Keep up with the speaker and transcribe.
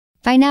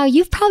By now,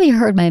 you've probably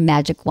heard my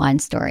Magic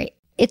Wand story.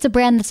 It's a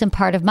brand that's been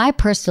part of my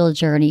personal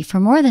journey for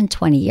more than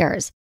 20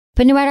 years.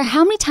 But no matter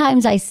how many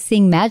times I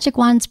sing Magic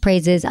Wand's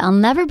praises, I'll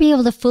never be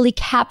able to fully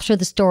capture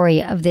the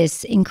story of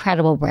this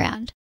incredible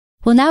brand.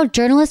 Well, now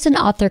journalist and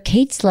author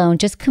Kate Sloan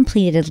just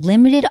completed a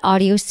limited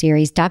audio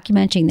series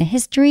documenting the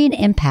history and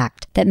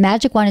impact that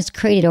Magic Wand has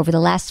created over the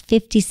last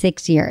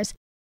 56 years.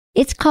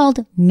 It's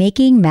called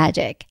Making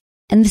Magic.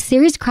 And the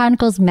series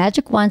chronicles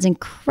Magic Wand's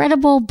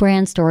incredible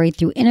brand story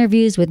through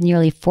interviews with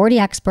nearly 40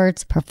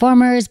 experts,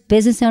 performers,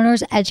 business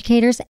owners,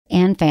 educators,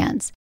 and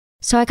fans.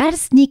 So I got a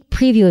sneak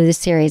preview of the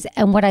series,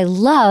 and what I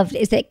loved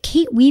is that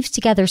Kate weaves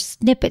together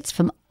snippets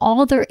from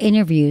all their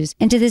interviews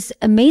into this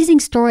amazing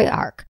story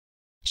arc.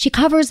 She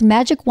covers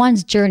Magic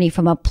Wand's journey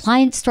from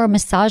appliance store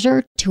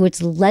massager to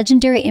its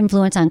legendary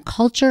influence on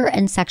culture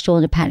and sexual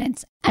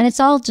independence, and it's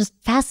all just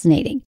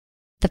fascinating.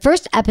 The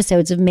first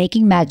episodes of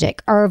Making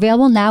Magic are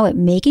available now at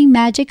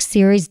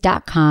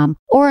makingmagicseries.com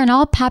or on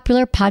all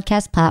popular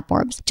podcast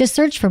platforms. Just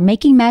search for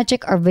Making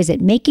Magic or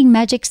visit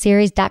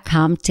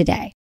makingmagicseries.com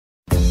today.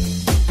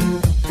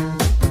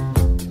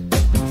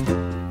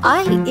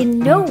 I in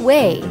no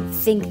way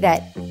think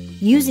that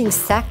using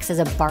sex as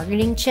a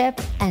bargaining chip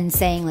and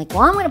saying like,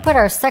 well, I'm going to put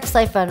our sex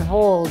life on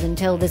hold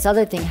until this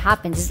other thing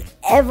happens is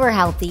ever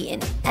healthy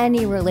in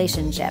any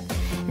relationship.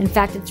 In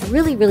fact, it's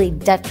really, really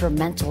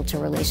detrimental to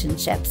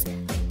relationships.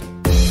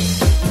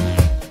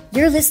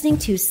 You're listening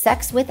to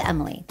Sex with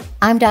Emily.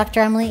 I'm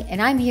Dr. Emily,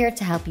 and I'm here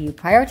to help you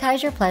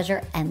prioritize your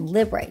pleasure and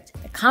liberate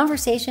the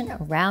conversation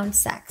around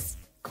sex.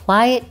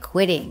 Quiet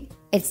quitting.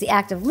 It's the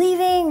act of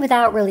leaving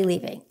without really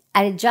leaving.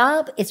 At a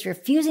job, it's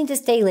refusing to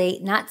stay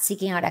late, not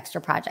seeking out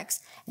extra projects,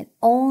 and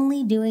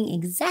only doing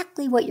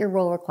exactly what your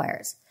role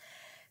requires.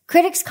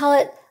 Critics call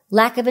it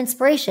lack of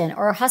inspiration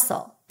or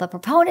hustle, but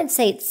proponents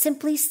say it's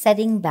simply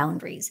setting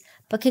boundaries.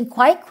 But can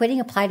quiet quitting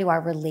apply to our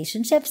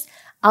relationships?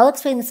 I'll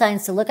explain the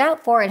signs to look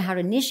out for and how to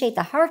initiate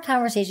the hard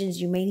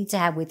conversations you may need to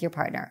have with your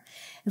partner.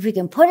 If we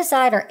can put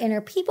aside our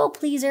inner people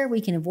pleaser, we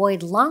can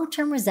avoid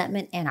long-term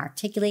resentment and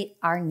articulate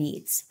our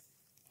needs.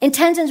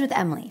 Intentions with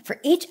Emily.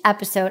 For each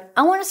episode,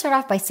 I want to start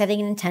off by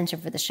setting an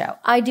intention for the show.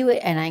 I do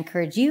it, and I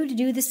encourage you to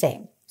do the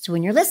same. So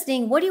when you're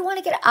listening, what do you want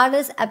to get out of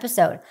this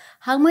episode?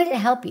 How might it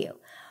help you?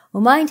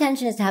 Well, my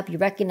intention is to help you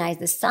recognize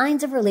the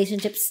signs of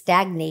relationship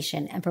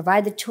stagnation and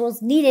provide the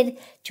tools needed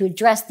to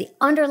address the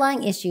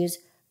underlying issues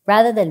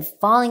rather than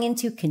falling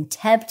into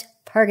contempt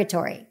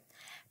purgatory.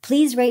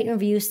 Please rate and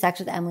review Sex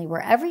with Emily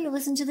wherever you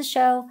listen to the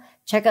show.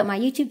 Check out my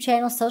YouTube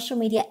channel, social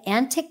media,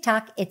 and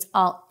TikTok. It's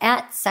all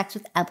at Sex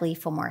with Emily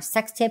for more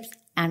sex tips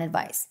and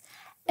advice.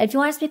 And if you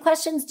want to ask me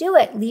questions, do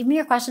it. Leave me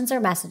your questions or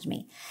message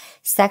me.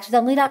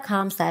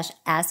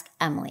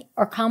 sexwithemily.com/askemily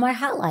or call my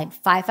hotline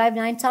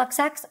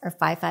 559-TALK-SEX or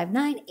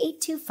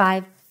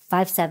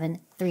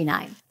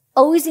 559-825-5739.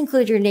 Always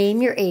include your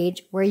name, your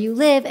age, where you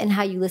live, and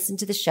how you listen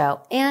to the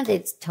show. And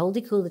it's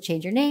totally cool to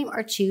change your name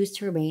or choose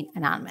to remain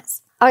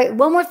anonymous. All right,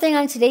 one more thing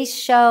on today's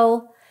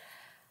show.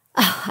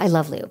 Oh, I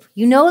love lube.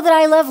 You know that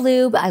I love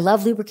lube. I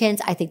love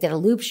lubricants. I think that a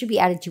lube should be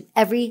added to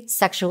every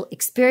sexual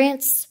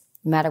experience,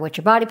 no matter what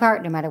your body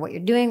part, no matter what you're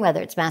doing, whether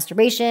it's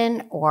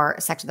masturbation or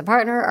sex with a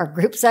partner or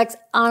group sex,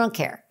 I don't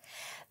care.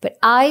 But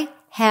I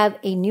have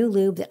a new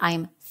lube that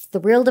I'm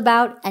thrilled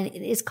about, and it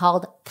is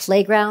called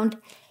Playground. You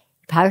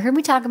probably heard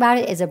me talk about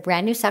it. It's a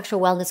brand new sexual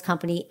wellness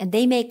company, and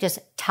they make just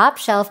top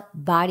shelf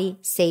body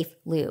safe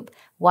lube.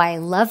 Why I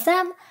love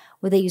them?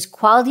 Well, they use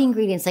quality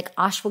ingredients like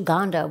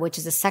ashwagandha, which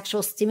is a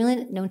sexual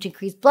stimulant known to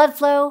increase blood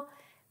flow,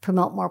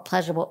 promote more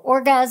pleasurable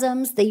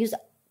orgasms. They use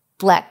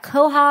black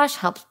cohosh,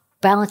 helps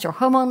balance your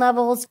hormone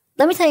levels.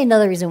 Let me tell you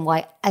another reason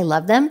why I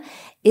love them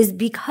is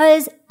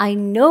because I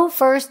know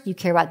first you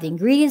care about the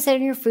ingredients that are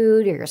in your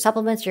food or your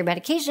supplements or your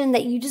medication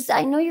that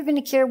I know you're going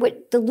to care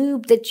what the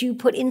lube that you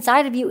put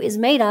inside of you is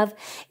made of.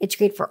 It's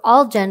great for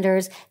all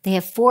genders. They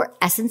have 4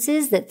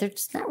 essences that they're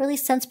just not really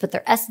scents, but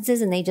they're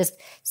essences and they just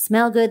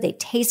smell good. They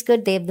taste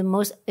good. They have the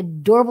most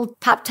adorable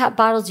pop-top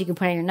bottles you can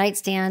put on your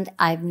nightstand.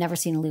 I've never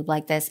seen a lube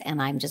like this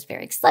and I'm just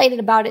very excited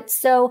about it.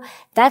 So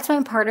that's why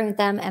I'm partnering with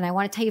them. And I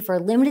want to tell you for a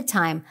limited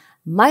time,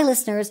 my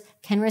listeners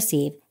can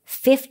receive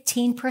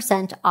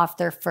 15% off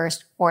their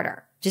first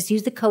order. Just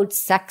use the code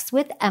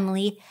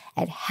SEXWITHEMILY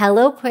at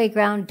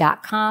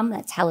helloplayground.com.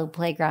 That's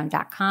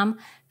helloplayground.com,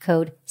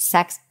 code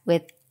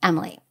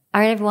SEXWITHEMILY.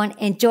 All right, everyone,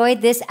 enjoy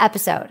this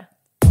episode.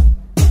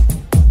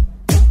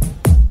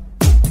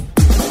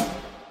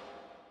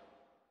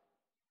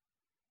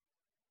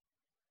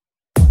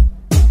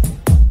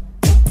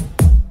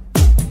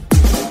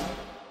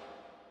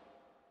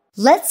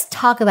 Let's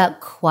talk about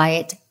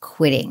quiet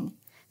quitting.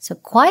 So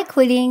quiet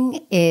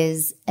quitting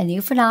is a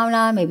new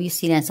phenomenon. Maybe you've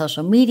seen it on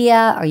social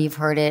media or you've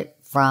heard it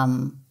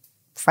from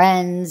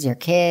friends, your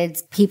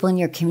kids, people in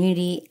your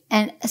community.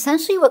 And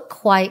essentially what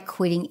quiet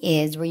quitting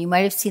is, where you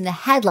might have seen the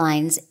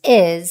headlines,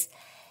 is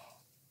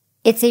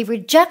it's a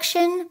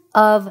rejection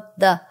of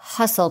the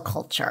hustle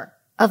culture,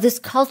 of this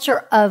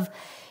culture of,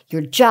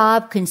 Your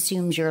job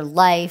consumes your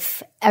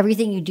life.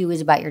 Everything you do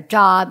is about your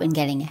job and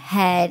getting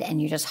ahead,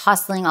 and you're just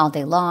hustling all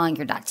day long.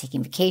 You're not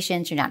taking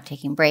vacations. You're not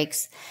taking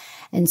breaks.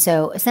 And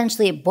so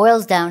essentially it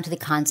boils down to the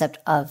concept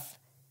of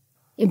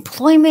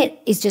employment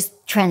is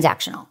just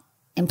transactional.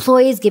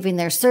 Employees giving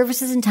their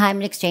services and time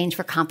in exchange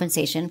for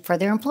compensation for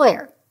their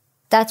employer.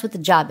 That's what the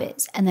job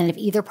is. And then if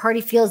either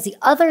party feels the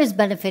other is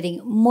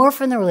benefiting more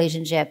from the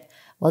relationship,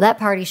 well, that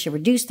party should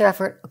reduce their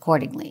effort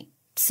accordingly.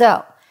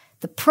 So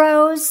the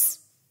pros,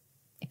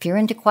 if you're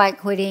into quiet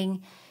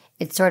quitting,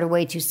 it's sort of a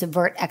way to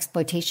subvert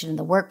exploitation in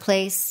the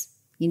workplace.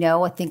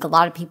 I think a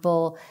lot of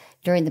people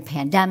during the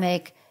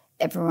pandemic,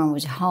 everyone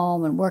was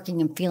home and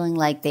working and feeling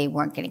like they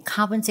weren't getting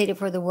compensated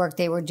for the work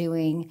they were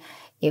doing.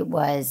 It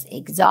was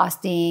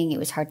exhausting. It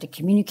was hard to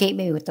communicate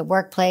maybe with the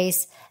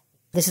workplace.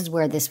 This is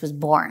where this was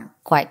born,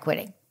 quiet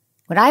quitting.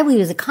 What I believe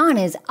as a con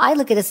is I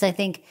look at this and I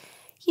think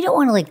you don't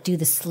want to do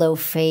the slow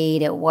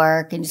fade at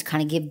work and just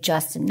kind of give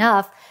just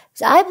enough.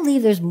 So I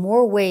believe there's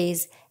more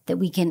ways that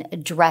we can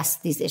address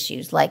these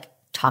issues, like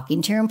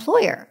talking to your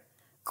employer,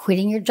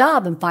 quitting your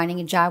job and finding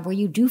a job where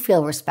you do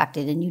feel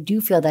respected and you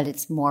do feel that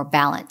it's more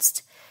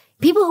balanced.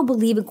 People who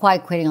believe in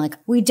quiet quitting are like,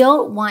 we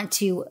don't want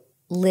to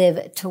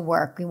live to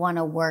work. We want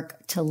to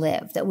work to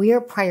live, that we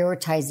are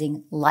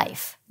prioritizing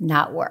life,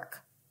 not work.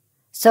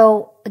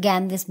 So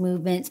again, this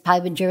movement's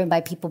probably been driven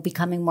by people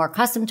becoming more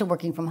accustomed to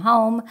working from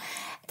home.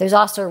 There's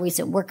also a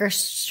recent worker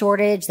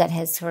shortage that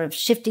has sort of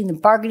shifting the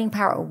bargaining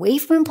power away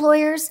from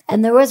employers.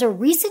 And there was a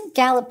recent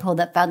Gallup poll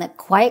that found that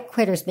quiet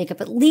quitters make up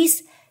at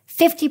least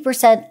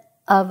 50%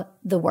 of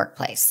the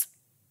workplace.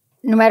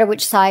 No matter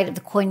which side of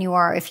the coin you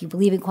are, if you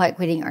believe in quiet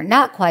quitting or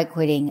not quiet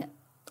quitting,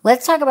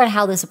 let's talk about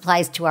how this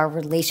applies to our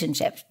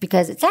relationships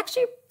because it's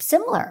actually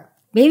similar.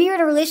 Maybe you're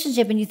in a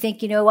relationship and you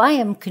think, I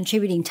am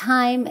contributing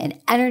time and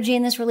energy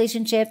in this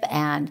relationship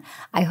and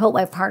I hope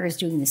my partner is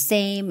doing the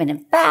same. And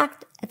in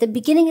fact, at the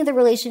beginning of the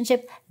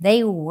relationship,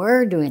 they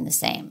were doing the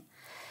same.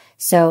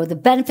 So the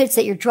benefits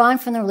that you're drawing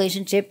from the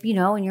relationship,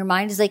 in your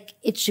mind is like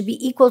it should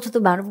be equal to the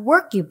amount of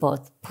work you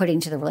both put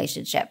into the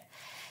relationship.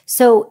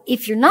 So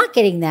if you're not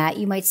getting that,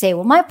 you might say,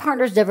 well, my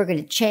partner's never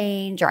going to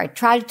change, or I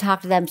try to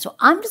talk to them. So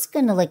I'm just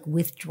going to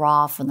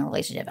withdraw from the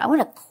relationship. I want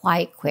to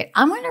quiet quit.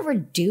 I'm going to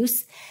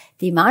reduce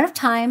the amount of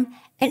time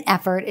and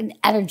effort and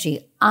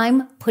energy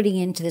I'm putting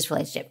into this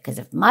relationship. Because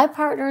if my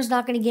partner is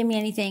not going to give me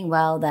anything,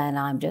 well, then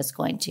I'm just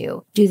going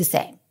to do the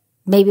same.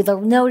 Maybe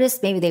they'll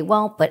notice, maybe they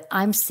won't, but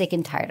I'm sick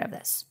and tired of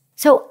this.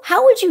 So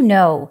how would you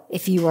know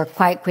if you were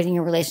quiet quitting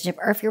your relationship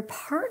or if your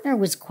partner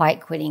was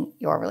quiet quitting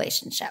your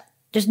relationship?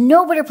 There's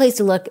no better place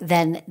to look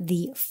than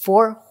the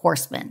four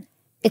horsemen.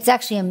 It's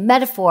actually a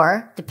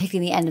metaphor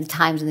depicting the end of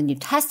times in the New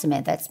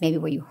Testament. That's maybe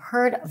where you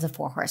heard of the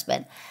four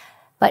horsemen.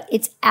 But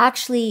it's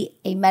actually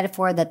a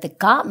metaphor that the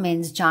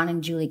Gottmans, John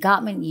and Julie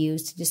Gottman,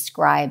 used to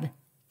describe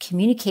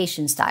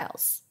communication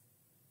styles.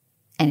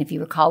 And if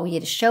you recall, we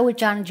did a show with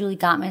John and Julie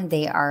Gottman.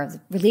 They are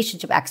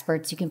relationship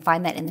experts. You can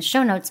find that in the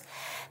show notes.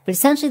 But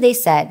essentially they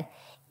said,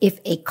 if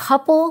a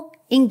couple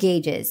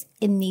engages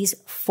in these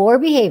four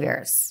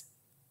behaviors,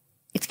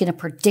 it's going to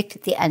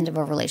predict the end of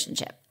a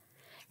relationship.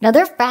 Now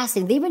they're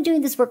fascinating. They've been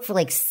doing this work for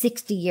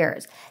 60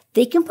 years.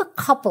 They can put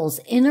couples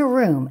in a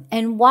room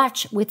and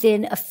watch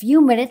within a few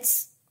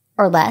minutes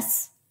or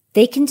less.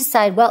 They can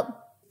decide,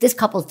 well, this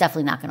couple is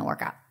definitely not going to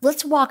work out.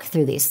 Let's walk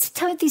through these.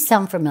 Tell me if these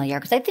sound familiar,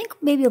 because I think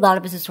maybe a lot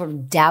of us have sort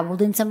of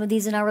dabbled in some of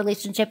these in our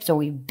relationships, or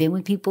we've been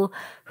with people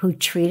who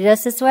treated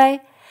us this way.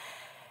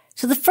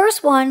 So the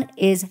first one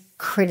is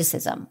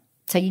criticism.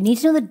 So you need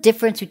to know the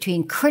difference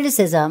between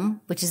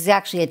criticism, which is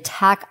actually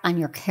attack on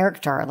your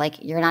character,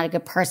 like you're not a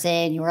good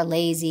person, you're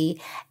lazy,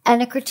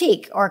 and a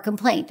critique or a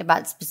complaint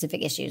about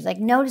specific issues, like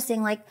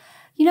noticing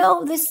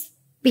this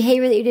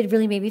behavior that you did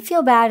really made me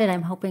feel bad, and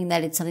I'm hoping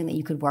that it's something that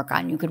you could work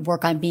on. You could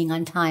work on being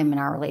on time in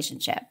our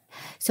relationship.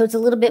 So it's a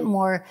little bit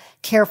more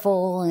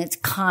careful and it's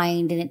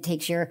kind and it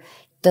takes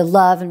the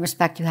love and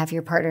respect you have for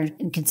your partner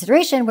in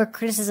consideration, where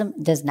criticism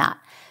does not.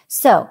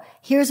 So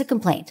here's a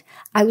complaint.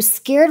 I was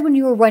scared when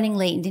you were running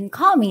late and didn't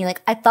call me.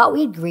 I thought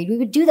we agreed we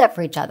would do that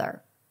for each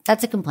other.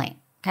 That's a complaint.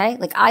 Okay.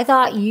 I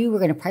thought you were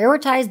going to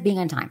prioritize being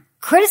on time.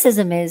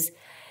 Criticism is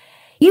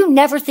you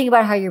never think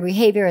about how your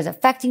behavior is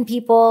affecting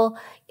people.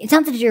 It's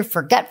not that you're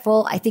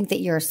forgetful. I think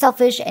that you're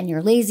selfish and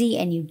you're lazy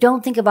and you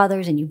don't think of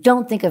others and you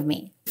don't think of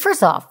me.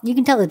 First off, you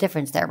can tell the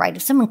difference there, right?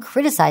 If someone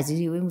criticizes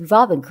you, and we've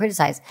all been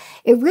criticized,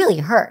 it really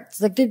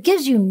hurts. It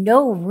gives you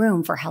no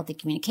room for healthy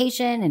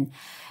communication and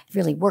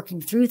really working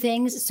through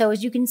things. So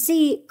as you can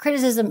see,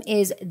 criticism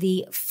is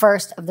the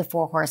first of the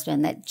four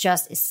horsemen that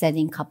just is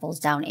sending couples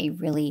down a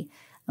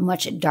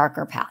much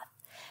darker path.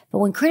 But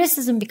when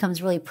criticism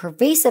becomes really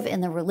pervasive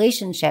in the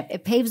relationship,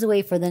 it paves the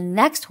way for the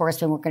next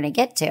horseman we're going to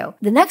get to.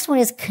 The next one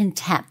is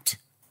contempt.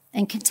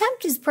 And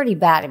contempt is pretty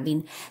bad.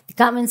 The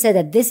Gottman said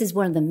that this is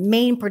one of the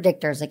main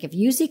predictors. If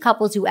you see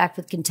couples who act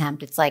with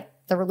contempt, it's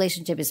the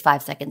relationship is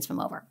 5 seconds from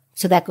over.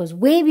 So that goes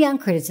way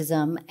beyond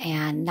criticism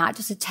and not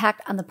just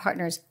attack on the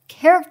partner's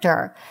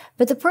character,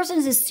 but the person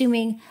is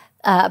assuming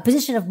a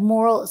position of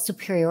moral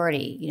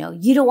superiority.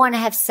 You don't want to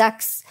have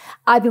sex.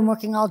 I've been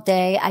working all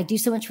day. I do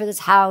so much for this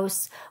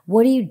house.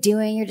 What are you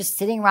doing? You're just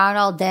sitting around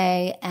all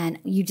day and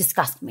you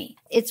disgust me.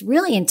 It's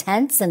really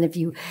intense. And if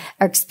you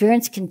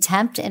experience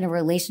contempt in a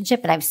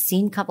relationship, and I've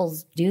seen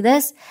couples do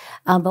this,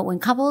 but when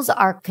couples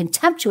are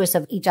contemptuous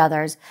of each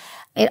other's,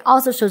 it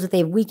also shows that they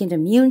have weakened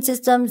immune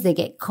systems. They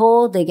get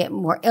cold. They get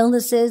more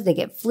illnesses. They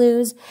get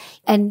flus.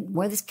 And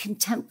where this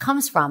contempt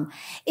comes from,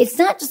 it's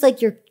not just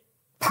like your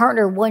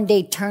partner one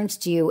day turns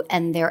to you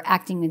and they're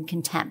acting in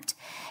contempt.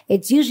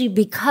 It's usually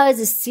because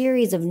a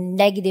series of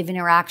negative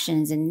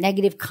interactions and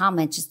negative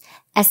comments just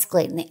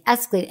escalate and they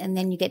escalate. And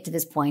then you get to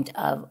this point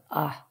of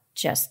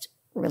just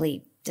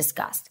really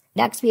disgust.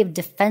 Next, we have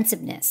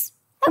defensiveness.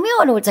 And we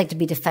all know what it's like to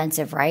be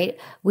defensive, right?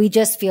 We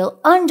just feel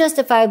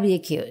unjustifiably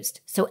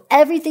accused. So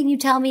everything you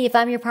tell me, if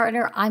I'm your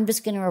partner, I'm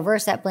just going to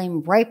reverse that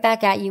blame right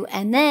back at you.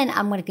 And then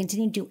I'm going to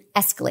continue to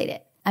escalate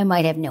it. I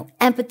might have no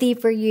empathy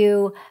for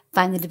you,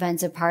 find the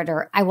defensive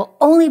partner. I will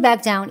only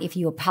back down if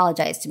you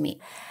apologize to me.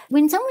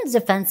 When someone's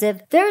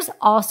defensive, there's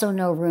also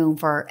no room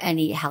for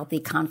any healthy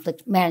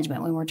conflict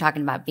management when we're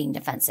talking about being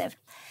defensive.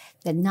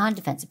 The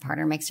non-defensive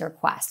partner makes a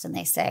request and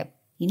they say,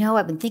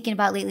 I've been thinking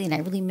about lately and I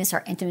really miss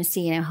our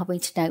intimacy and I'm hoping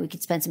tonight we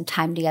could spend some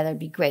time together. It'd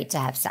be great to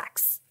have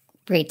sex.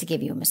 Great to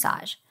give you a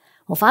massage.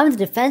 Well, if I'm the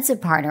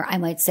defensive partner, I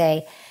might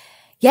say,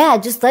 yeah,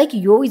 just like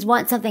you always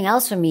want something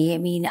else from me. I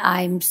mean,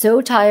 I'm so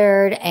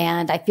tired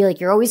and I feel like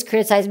you're always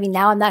criticizing me.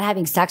 Now I'm not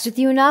having sex with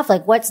you enough.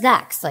 Like, what's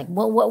next? Like,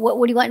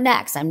 what do you want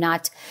next? I'm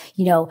not,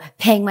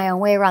 paying my own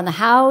way around the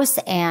house.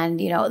 And,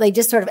 they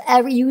just sort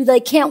of you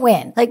can't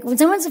win. Like when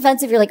someone's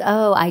offensive, you're like,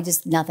 oh,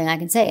 nothing I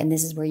can say. And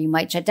this is where you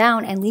might shut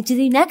down and lead to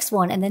the next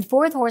one. And then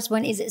fourth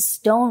horseman is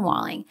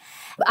stonewalling.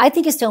 I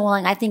think of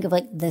stonewalling. I think of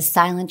like the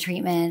silent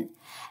treatment.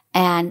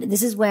 And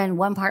this is when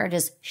one partner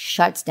just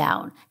shuts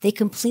down. They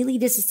completely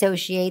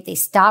disassociate. They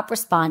stop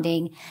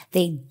responding.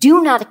 They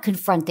do not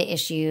confront the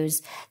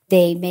issues.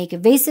 They make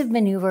evasive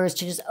maneuvers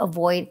to just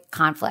avoid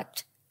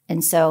conflict.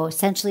 And so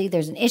essentially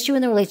there's an issue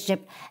in the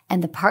relationship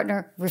and the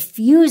partner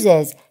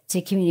refuses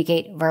to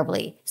communicate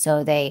verbally.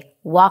 So they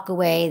walk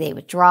away, they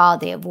withdraw,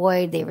 they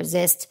avoid, they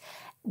resist.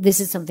 This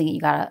is something that you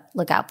got to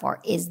look out for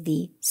is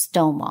the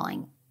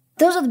stonewalling.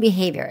 Those are the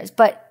behaviors,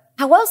 but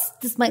how else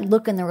this might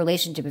look in the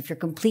relationship if you're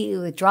completely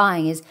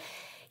withdrawing is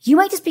you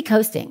might just be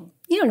coasting.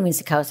 You know what it means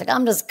to coast. Like,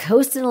 I'm just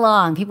coasting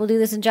along. People do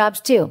this in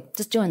jobs too.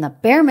 Just doing the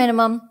bare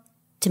minimum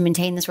to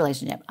maintain this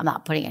relationship. I'm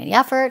not putting any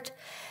effort.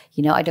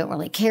 I don't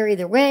really care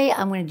either way.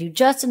 I'm going to do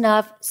just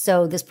enough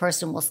so this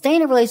person will stay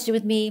in a relationship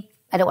with me.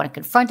 I don't want to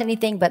confront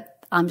anything,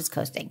 but I'm just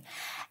coasting.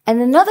 And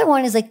another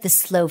one is like the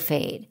slow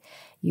fade.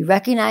 You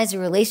recognize the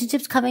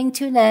relationship's coming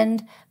to an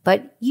end,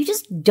 but you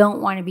just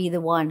don't want to be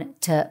the one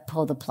to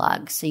pull the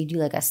plug. So you do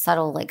like a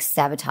subtle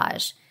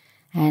sabotage.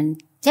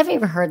 And have you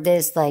ever heard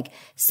this? Like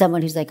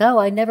someone who's like, oh,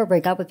 I never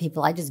break up with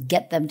people. I just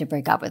get them to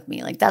break up with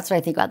me. Like that's what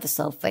I think about the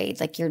slow fade.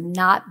 Like you're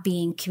not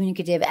being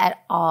communicative at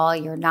all.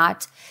 You're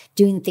not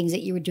doing the things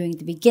that you were doing at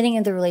the beginning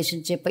of the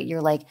relationship, but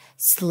you're like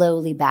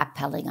slowly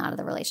backpedaling out of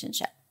the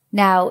relationship.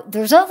 Now,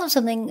 there's also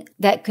something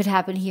that could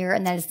happen here,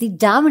 and that is the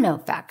domino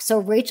effect. So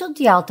Rachel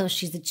D'Alto,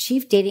 she's the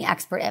chief dating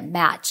expert at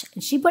Match,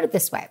 and she put it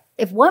this way.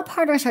 If one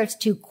partner starts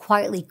to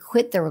quietly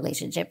quit the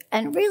relationship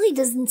and really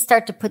doesn't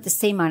start to put the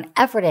same amount of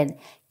effort in,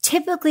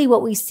 typically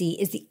what we see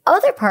is the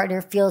other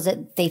partner feels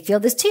that they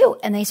feel this too,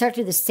 and they start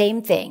to do the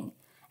same thing.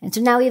 And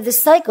so now we have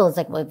this cycle. It's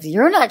like, well, if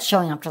you're not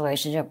showing up to the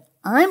relationship,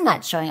 I'm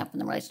not showing up in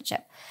the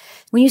relationship.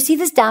 When you see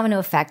this domino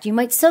effect, you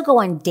might still go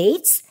on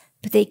dates,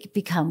 but they could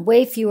become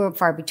way fewer and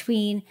far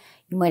between.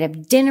 You might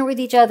have dinner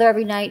with each other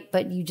every night,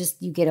 but you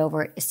get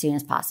over it as soon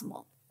as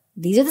possible.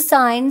 These are the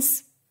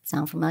signs.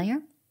 Sound familiar?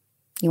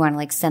 You want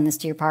to send this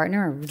to your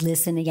partner or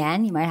listen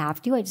again? You might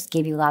have to. I just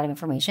gave you a lot of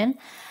information.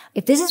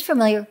 If this is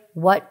familiar,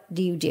 what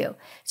do you do?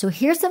 So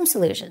here's some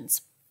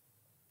solutions.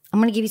 I'm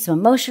going to give you some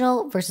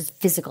emotional versus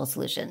physical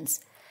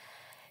solutions.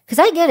 Because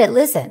I get it.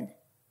 Listen,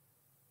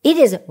 it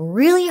is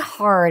really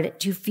hard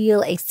to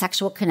feel a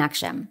sexual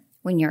connection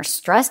when you're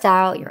stressed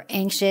out, you're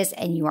anxious,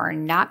 and you are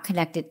not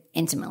connected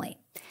intimately.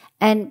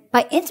 And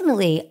by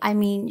intimately, I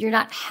mean you're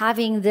not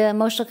having the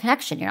emotional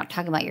connection. You're not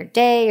talking about your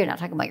day. You're not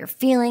talking about your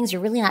feelings.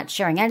 You're really not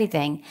sharing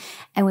anything.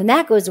 And when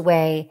that goes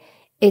away,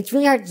 it's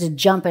really hard to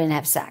jump in and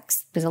have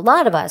sex because a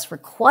lot of us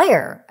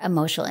require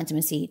emotional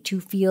intimacy to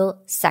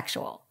feel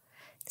sexual.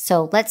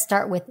 So let's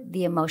start with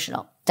the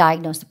emotional.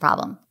 Diagnose the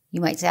problem.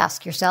 You might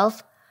ask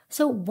yourself,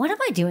 so what am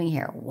I doing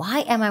here?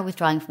 Why am I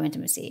withdrawing from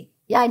intimacy?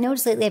 Yeah, I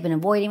noticed lately I've been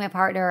avoiding my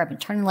partner. I've been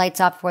turning the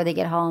lights off before they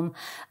get home.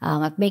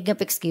 I'm making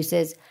up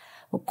excuses.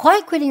 Well,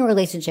 quiet quitting a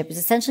relationship is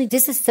essentially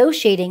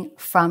disassociating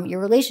from your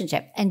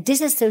relationship. And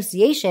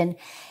disassociation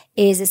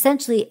is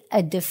essentially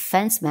a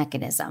defense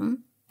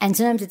mechanism. And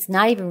sometimes it's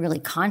not even really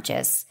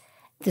conscious.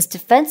 This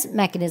defense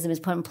mechanism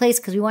is put in place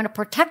because we want to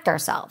protect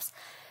ourselves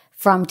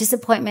from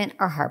disappointment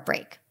or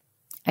heartbreak.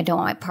 I don't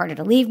want my partner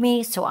to leave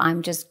me, so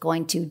I'm just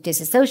going to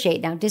disassociate.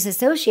 Now,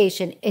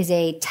 disassociation is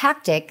a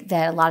tactic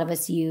that a lot of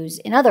us use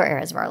in other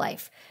areas of our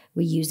life.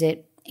 We use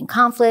it in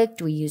conflict.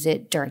 We use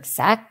it during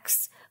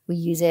sex. We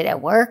use it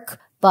at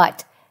work,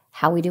 but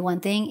how we do one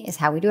thing is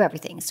how we do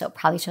everything. So it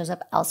probably shows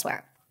up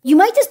elsewhere. You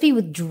might just be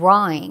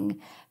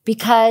withdrawing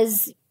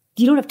because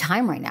you don't have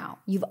time right now.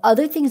 You have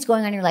other things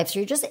going on in your life, so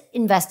you're just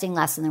investing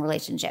less in the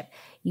relationship.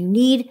 You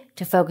need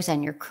to focus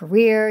on your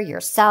career,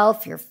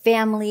 yourself, your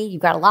family.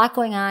 You've got a lot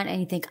going on, and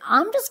you think,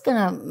 I'm just going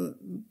to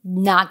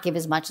not give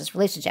as much to this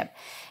relationship.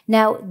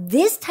 Now,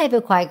 this type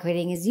of quiet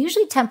quitting is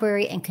usually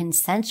temporary and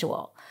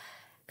consensual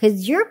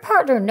because your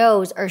partner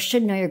knows or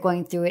should know you're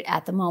going through it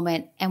at the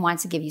moment and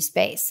wants to give you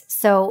space.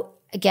 So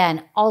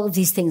again, all of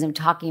these things I'm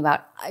talking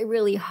about, I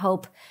really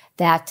hope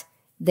that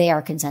they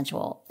are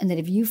consensual. And that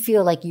if you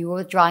feel like you are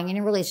withdrawing in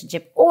a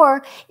relationship,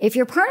 or if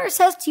your partner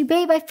says to you,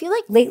 babe, I feel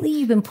like lately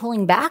you've been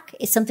pulling back,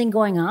 is something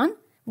going on?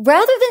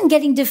 Rather than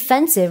getting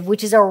defensive,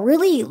 which is a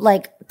really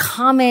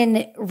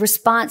common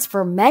response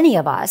for many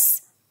of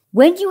us,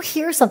 when you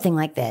hear something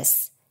like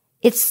this,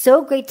 it's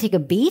so great to take a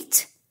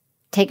beat,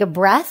 take a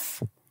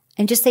breath,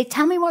 and just say,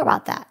 tell me more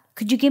about that.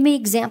 Could you give me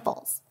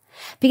examples?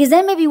 Because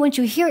then maybe once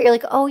you hear it, you're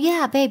like, oh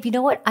yeah, babe, you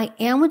know what? I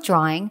am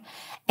withdrawing.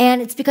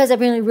 And it's because I'm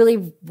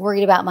really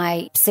worried about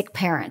my sick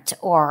parent,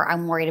 or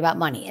I'm worried about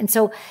money. And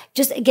so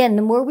just again,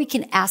 the more we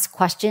can ask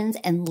questions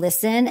and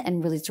listen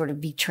and really sort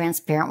of be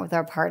transparent with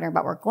our partner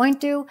about what we're going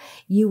through,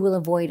 you will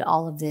avoid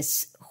all of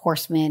this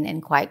horseman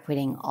and quiet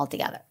quitting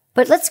altogether.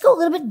 But let's go a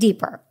little bit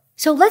deeper.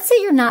 So let's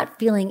say you're not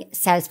feeling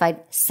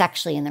satisfied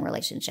sexually in the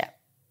relationship.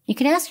 You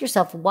can ask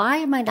yourself, why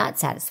am I not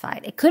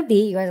satisfied? It could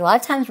be, a lot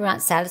of times we're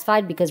not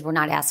satisfied because we're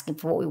not asking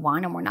for what we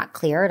want and we're not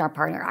clear and our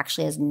partner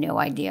actually has no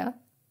idea.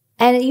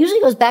 And it usually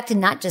goes back to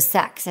not just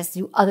sex. It has to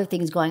do other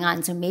things going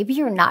on. So maybe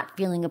you're not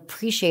feeling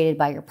appreciated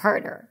by your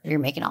partner. You're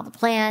making all the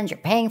plans, you're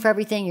paying for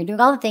everything, you're doing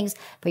all the things,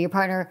 but your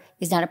partner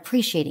is not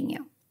appreciating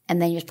you.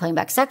 And then you're just playing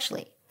back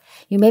sexually.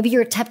 Maybe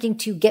you're attempting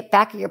to get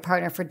back at your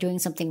partner for doing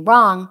something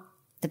wrong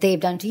that they've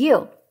done to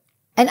you.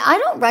 And I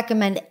don't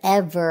recommend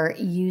ever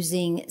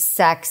using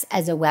sex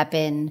as a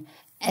weapon,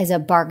 as a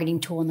bargaining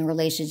tool in the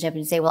relationship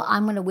and say, well,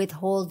 I'm going to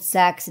withhold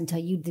sex until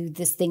you do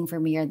this thing for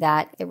me or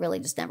that. It really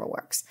just never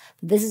works.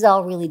 But this is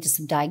all really just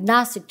some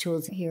diagnostic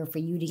tools here for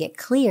you to get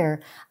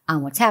clear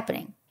on what's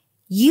happening.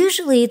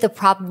 Usually the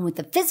problem with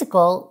the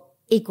physical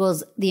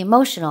equals the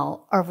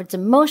emotional, or if it's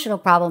an emotional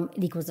problem,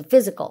 it equals the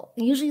physical.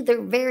 Usually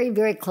they're very,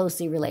 very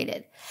closely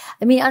related.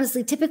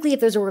 Honestly, typically if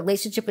there's a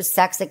relationship with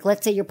sex,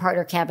 let's say your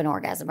partner can't have an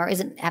orgasm or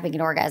isn't having an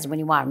orgasm when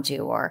you want him to,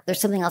 or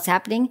there's something else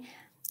happening,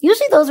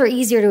 usually those are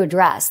easier to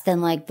address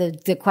than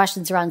the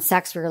questions around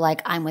sex where you're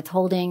like, I'm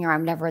withholding, or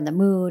I'm never in the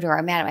mood, or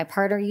I'm mad at my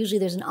partner. Usually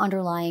there's an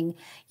underlying,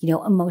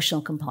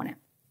 emotional component.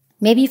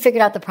 Maybe you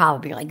figured out the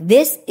problem. You're like,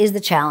 this is the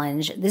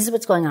challenge. This is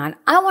what's going on.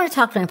 I want to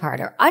talk to my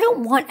partner. I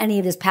don't want any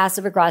of this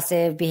passive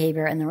aggressive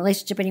behavior in the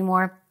relationship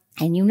anymore.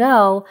 And you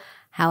know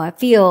how I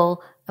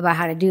feel about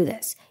how to do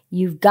this.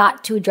 You've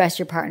got to address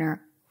your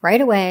partner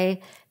right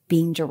away,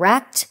 being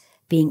direct,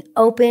 being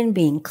open,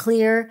 being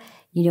clear.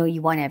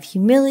 You want to have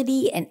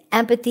humility and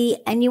empathy,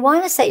 and you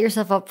want to set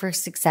yourself up for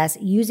success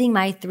using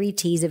my 3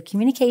 T's of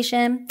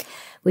communication,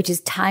 which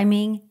is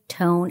timing,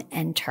 tone,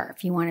 and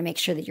turf. You want to make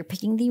sure that you're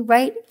picking the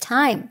right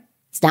time.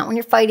 It's not when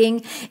you're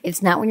fighting.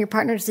 It's not when your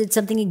partner did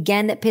something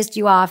again that pissed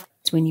you off.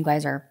 It's when you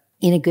guys are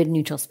in a good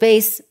neutral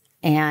space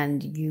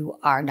and you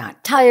are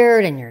not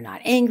tired and you're not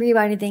angry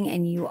about anything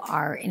and you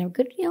are in a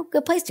good,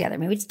 good place together.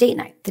 Maybe it's date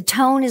night. The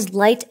tone is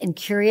light and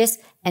curious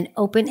and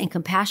open and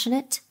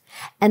compassionate.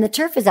 And the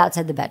turf is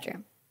outside the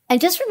bedroom.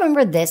 And just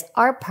remember this,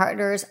 our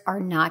partners are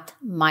not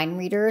mind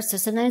readers. So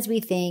sometimes we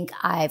think,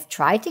 I've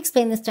tried to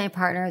explain this to my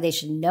partner. They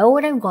should know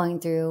what I'm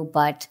going through,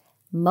 but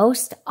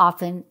most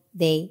often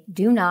they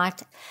do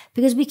not,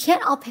 because we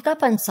can't all pick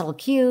up on subtle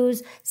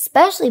cues,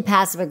 especially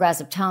passive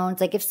aggressive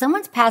tones. If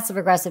someone's passive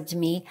aggressive to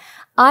me,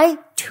 I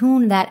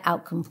tune that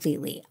out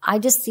completely. I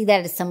just see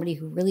that as somebody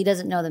who really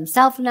doesn't know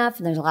themselves enough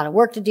and there's a lot of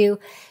work to do.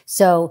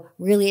 So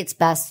really it's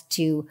best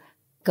to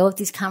go with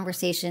these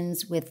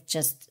conversations with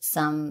just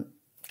some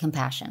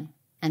compassion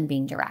and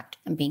being direct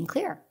and being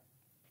clear.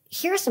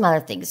 Here's some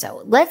other things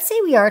though. Let's say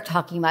we are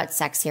talking about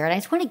sex here, and I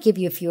just want to give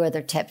you a few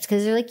other tips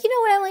because you're like, you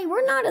know what, Emily,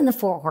 we're not in the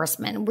 4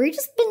 horsemen. We've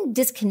just been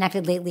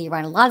disconnected lately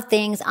around a lot of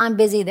things. I'm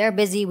busy, they're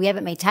busy. We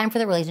haven't made time for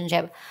the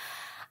relationship.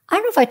 I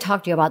don't know if I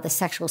talked to you about the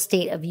sexual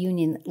state of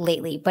union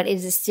lately, but it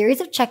is a series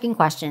of checking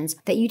questions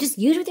that you just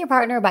use with your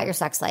partner about your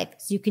sex life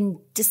so you can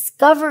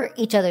discover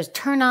each other's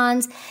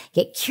turn-ons,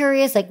 get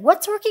curious,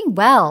 what's working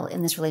well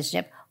in this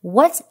relationship?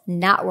 What's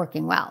not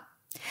working well?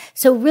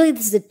 So really,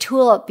 this is a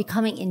tool of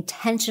becoming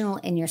intentional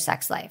in your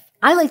sex life.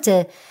 I like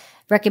to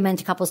recommend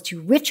to couples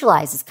to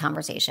ritualize this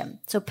conversation.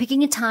 So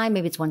picking a time,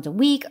 maybe it's once a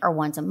week or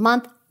once a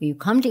month, where you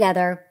come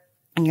together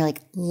and you're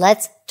like,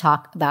 let's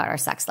talk about our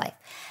sex life.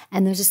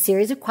 And there's a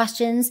series of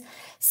questions.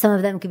 Some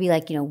of them could be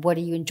like, what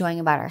are you enjoying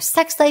about our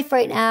sex life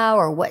right now?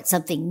 Or what's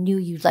something new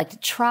you'd like to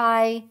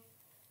try?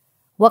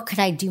 What could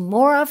I do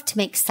more of to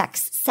make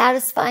sex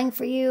satisfying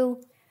for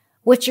you?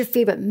 What's your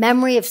favorite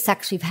memory of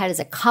sex we've had as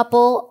a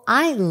couple?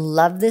 I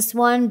love this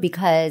one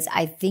because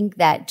I think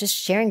that just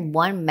sharing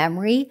one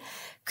memory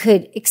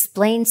could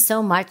explain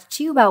so much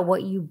to you about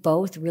what you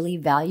both really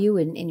value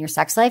in your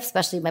sex life.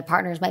 Especially my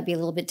partner's might be a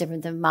little bit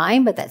different than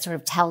mine, but that sort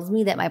of tells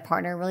me that my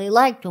partner really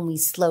liked when we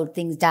slowed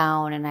things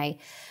down and I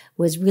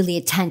was really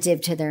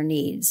attentive to their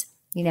needs.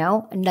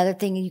 Another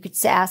thing you could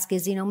ask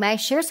is, may I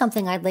share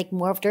something I'd like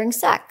more of during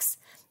sex?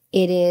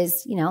 It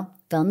is,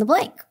 fill in the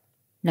blank.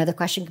 Another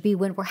question could be,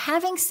 when we're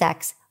having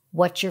sex,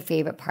 what's your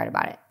favorite part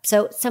about it?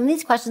 So some of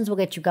these questions will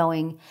get you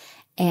going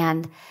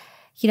and,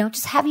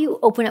 just have you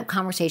open up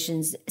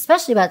conversations,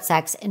 especially about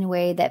sex, in a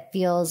way that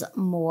feels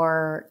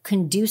more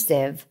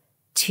conducive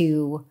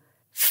to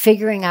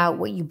figuring out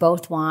what you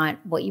both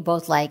want, what you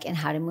both like, and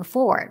how to move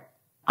forward.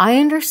 I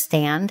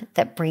understand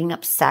that bringing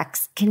up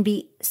sex can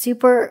be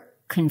super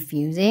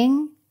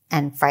confusing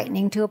and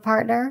frightening to a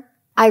partner.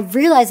 I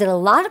realize that a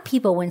lot of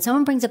people, when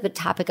someone brings up the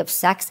topic of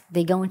sex,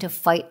 they go into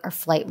fight or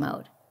flight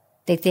mode.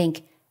 They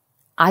think,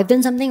 I've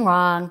done something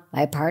wrong.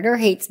 My partner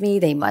hates me.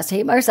 They must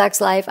hate my sex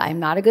life. I'm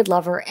not a good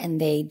lover.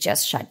 And they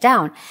just shut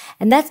down.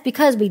 And that's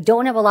because we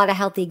don't have a lot of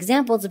healthy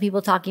examples of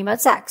people talking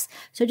about sex.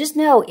 So just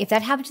know, if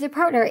that happens to their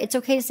partner, it's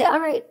okay to say,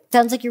 all right,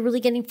 sounds like you're really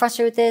getting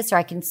frustrated with this, or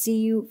I can see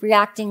you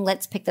reacting.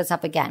 Let's pick this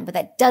up again. But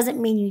that doesn't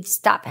mean you need to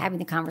stop having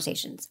the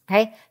conversations.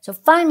 Okay. So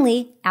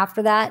finally,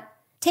 after that,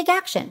 take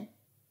action.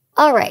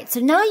 All right, so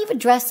now you've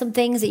addressed some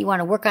things that you want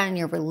to work on in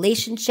your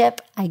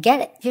relationship. I get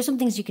it. Here's some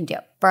things you can do.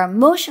 For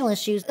emotional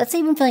issues, let's say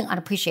you've been feeling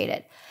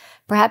unappreciated.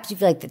 Perhaps you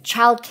feel like the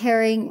child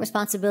caring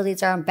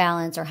responsibilities are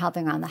unbalanced or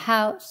helping around the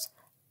house.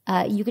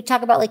 You could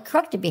talk about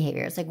corrective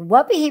behaviors.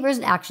 What behaviors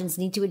and actions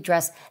need to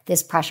address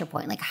this pressure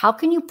point? How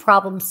can you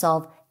problem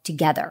solve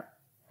together?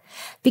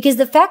 Because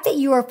the fact that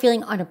you are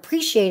feeling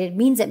unappreciated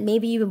means that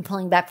maybe you've been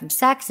pulling back from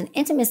sex and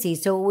intimacy.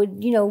 So it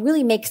would,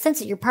 really make sense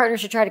that your partner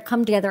should try to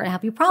come together and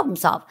help you problem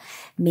solve.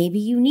 Maybe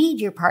you need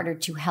your partner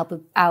to help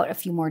out a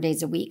few more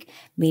days a week.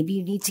 Maybe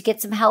you need to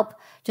get some help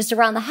just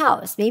around the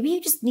house. Maybe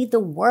you just need the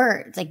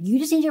words. You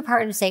just need your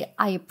partner to say,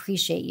 I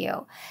appreciate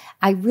you.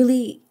 I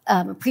really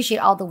appreciate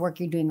all the work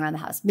you're doing around the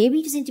house. Maybe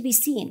you just need to be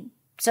seen.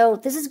 So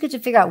this is good to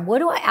figure out, what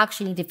do I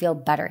actually need to feel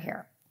better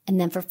here? And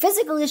then for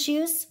physical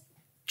issues,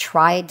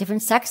 try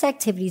different sex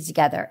activities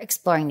together,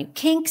 exploring new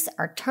kinks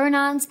or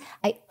turn-ons.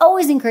 I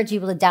always encourage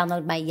people to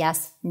download my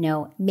yes,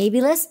 no,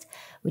 maybe list,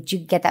 which you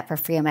can get that for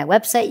free on my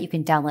website. You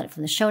can download it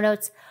from the show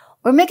notes,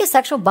 or make a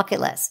sexual bucket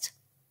list.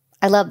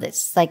 I love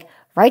this.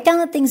 Write down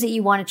the things that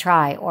you want to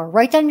try, or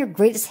write down your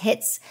greatest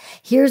hits.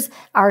 Here's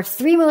our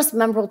 3 most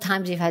memorable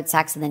times you've had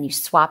sex, and then you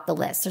swap the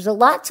list. There's a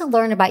lot to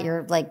learn about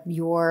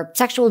your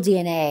sexual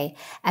DNA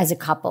as a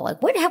couple.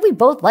 What have we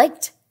both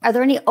liked? Are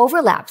there any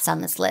overlaps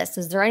on this list?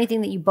 Is there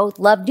anything that you both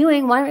love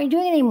doing? Why aren't you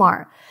doing it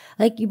anymore?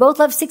 You both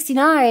love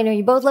 69, or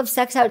you both love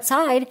sex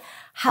outside.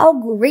 How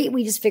great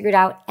we just figured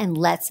out, and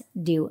let's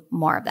do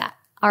more of that.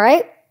 All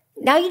right?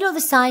 Now you know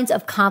the signs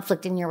of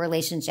conflict in your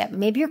relationship.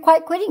 Maybe you're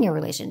quite quitting your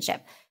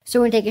relationship. So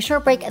we're going to take a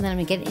short break, and then I'm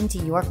going to get into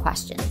your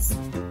questions.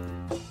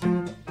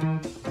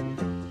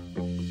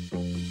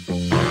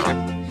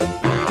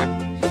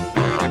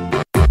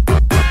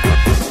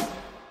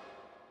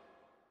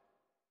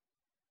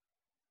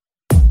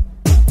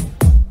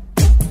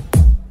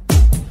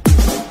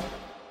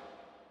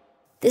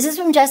 This is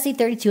from Jessie,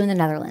 32 in the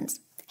Netherlands.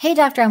 Hey,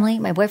 Dr. Emily,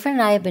 my boyfriend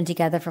and I have been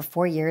together for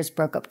 4 years,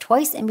 broke up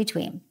twice in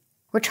between.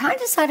 We're trying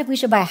to decide if we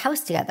should buy a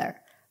house together.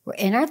 We're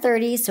in our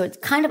 30s, so it's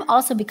kind of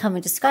also become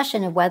a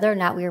discussion of whether or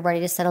not we are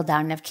ready to settle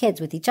down and have kids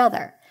with each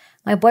other.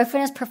 My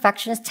boyfriend has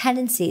perfectionist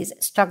tendencies,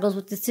 struggles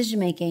with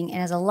decision-making, and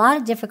has a lot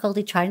of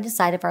difficulty trying to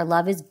decide if our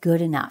love is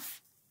good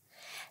enough.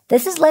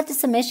 This has led to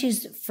some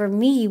issues for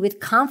me with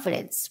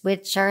confidence,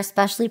 which are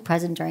especially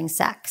present during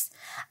sex.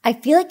 I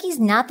feel like he's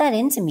not that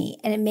into me,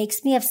 and it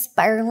makes me have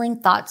spiraling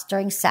thoughts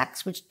during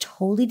sex, which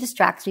totally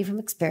distracts me from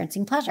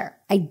experiencing pleasure.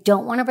 I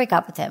don't want to break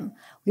up with him.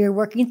 We are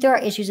working through our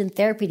issues in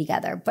therapy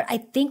together, but I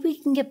think we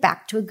can get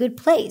back to a good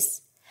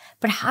place.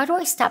 But how do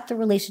I stop the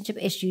relationship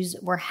issues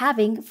we're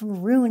having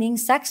from ruining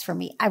sex for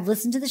me? I've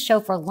listened to the show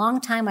for a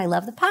long time. I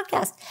love the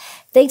podcast.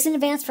 Thanks in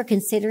advance for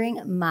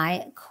considering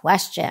my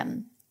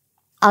question.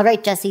 All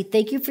right, Jessie,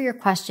 thank you for your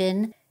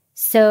question.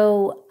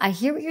 So I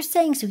hear what you're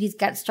saying. So he's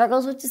got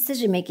struggles with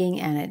decision making,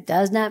 and it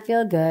does not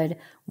feel good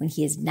when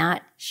he is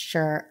not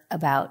sure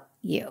about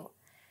you.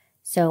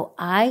 So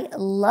I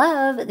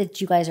love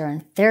that you guys are in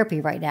therapy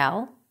right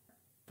now,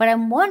 but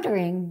I'm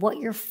wondering what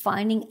you're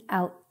finding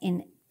out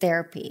in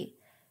therapy.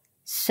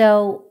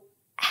 So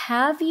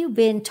have you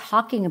been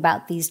talking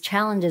about these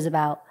challenges,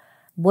 about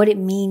what it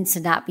means to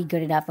not be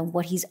good enough and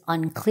what he's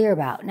unclear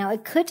about? Now,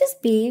 it could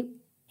just be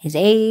his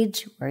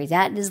age, where he's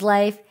at in his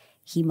life.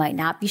 He might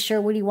not be sure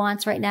what he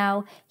wants right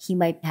now. He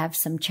might have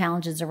some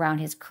challenges around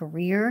his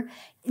career.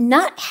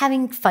 Not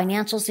having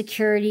financial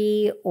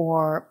security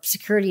or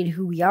security in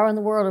who we are in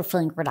the world, or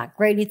feeling we're not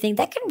great at anything,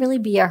 that can really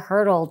be a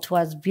hurdle to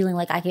us feeling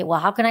like, okay, well,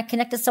 how can I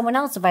connect to someone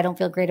else if I don't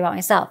feel great about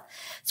myself?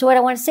 So what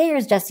I want to say here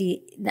is,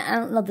 Jessie, I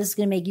don't know if this is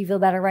going to make you feel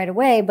better right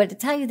away, but to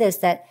tell you this,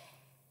 that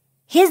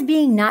his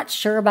being not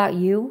sure about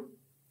you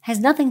has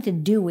nothing to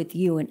do with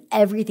you and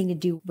everything to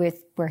do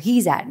with where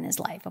he's at in his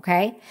life,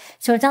 okay?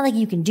 So it's not like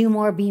you can do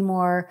more, be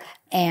more,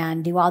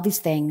 and do all these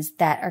things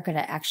that are going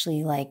to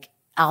actually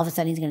all of a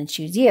sudden he's going to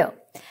choose you.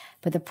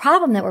 But the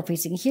problem that we're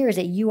facing here is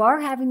that you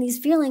are having these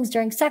feelings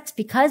during sex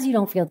because you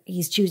don't feel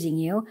he's choosing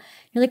you.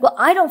 You're like, well,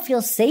 I don't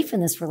feel safe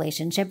in this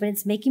relationship, and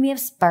it's making me have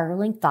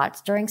spiraling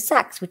thoughts during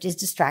sex, which is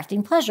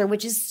distracting pleasure,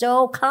 which is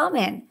so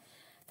common.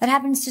 That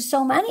happens to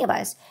so many of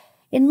us.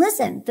 And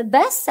listen, the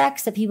best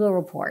sex that people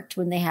report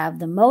when they have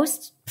the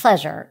most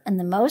pleasure and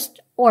the most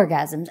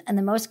orgasms and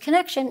the most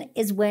connection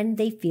is when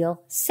they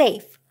feel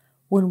safe.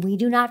 When we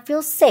do not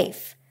feel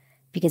safe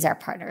because our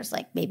partner's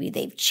maybe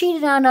they've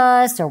cheated on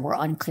us or we're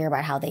unclear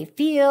about how they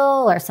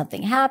feel or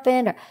something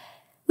happened or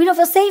we don't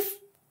feel safe.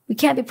 We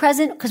can't be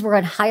present because we're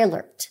on high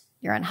alert.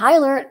 You're on high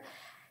alert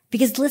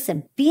because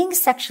listen, being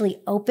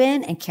sexually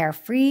open and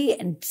carefree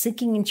and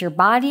sinking into your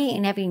body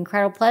and having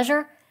incredible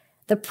pleasure,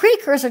 the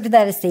precursor to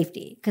that is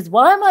safety. Because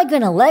why am I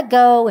going to let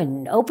go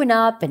and open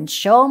up and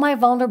show my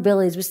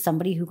vulnerabilities with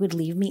somebody who could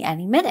leave me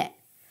any minute?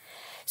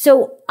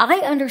 So I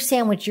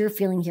understand what you're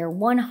feeling here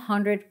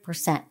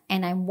 100%.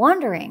 And I'm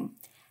wondering,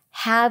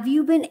 have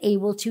you been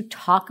able to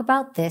talk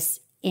about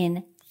this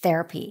in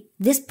therapy?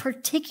 This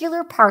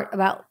particular part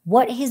about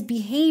what his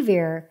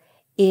behavior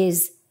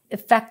is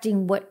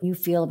affecting what you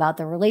feel about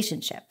the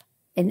relationship,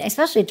 and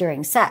especially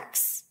during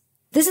sex.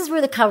 This is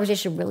where the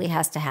conversation really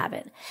has to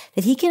happen.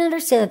 That he can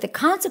understand that the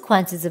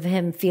consequences of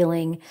him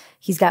feeling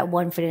he's got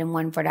one foot in and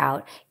one foot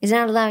out is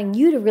not allowing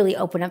you to really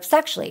open up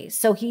sexually.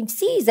 So he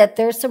sees that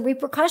there's some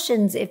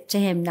repercussions if to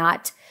him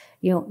not,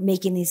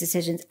 making these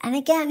decisions. And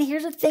again,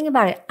 here's the thing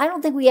about it. I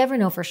don't think we ever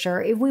know for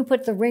sure. If we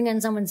put the ring on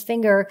someone's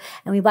finger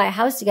and we buy a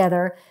house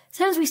together,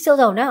 sometimes we still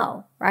don't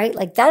know, right?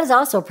 That is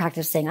also a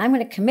practice saying, I'm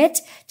going to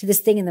commit to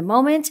this thing in the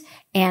moment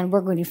and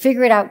we're going to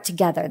figure it out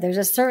together. There's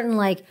a certain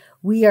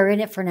we are in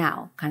it for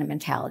now kind of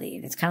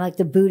mentality. It's kind of like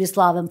the Buddhist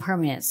law of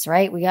impermanence,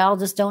 right? We all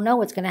just don't know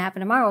what's going to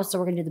happen tomorrow. So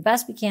we're going to do the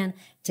best we can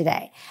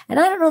today.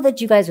 And I don't know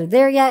that you guys are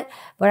there yet,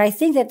 but I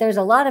think that there's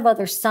a lot of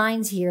other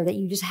signs here that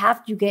you just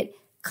have to get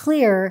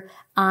clear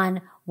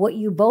on what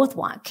you both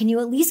want. Can you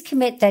at least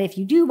commit that if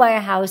you do buy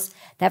a house,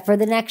 that for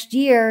the next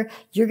year,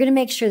 you're going to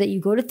make sure that you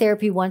go to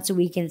therapy once a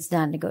week and it's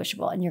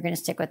non-negotiable and you're going to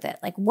stick with it?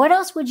 What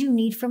else would you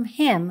need from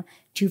him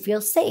to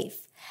feel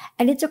safe?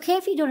 And it's okay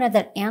if you don't have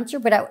that answer,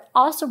 but I would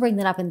also bring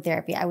that up in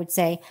therapy. I would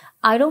say,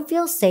 I don't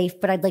feel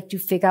safe, but I'd like to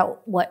figure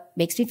out what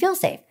makes me feel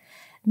safe.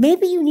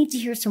 Maybe you need to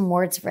hear some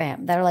words for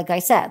him that are like I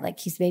said,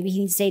 maybe he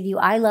needs to say to you,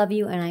 I love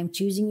you and I'm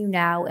choosing you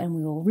now and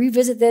we will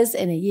revisit this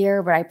in a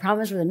year, but I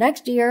promise for the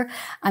next year,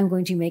 I'm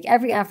going to make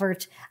every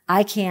effort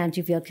I can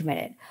to feel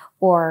committed.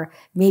 Or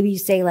maybe you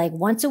say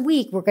once a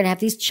week, we're going to have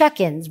these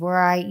check-ins where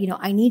I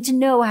need to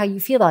know how you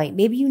feel about it.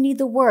 Maybe you need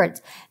the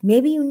words.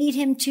 Maybe you need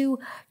him to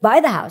buy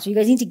the house or you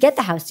guys need to get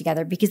the house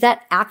together because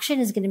that action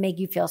is going to make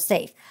you feel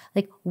safe.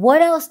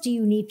 What else do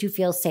you need to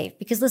feel safe?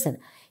 Because listen,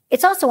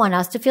 it's also on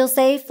us to feel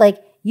safe.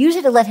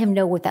 Usually to let him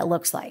know what that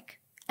looks like.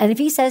 And if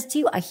he says to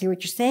you, I hear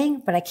what you're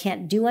saying, but I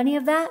can't do any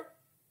of that,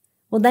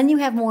 well, then you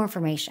have more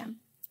information,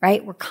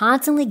 right? We're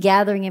constantly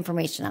gathering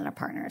information on our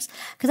partners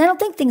because I don't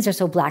think things are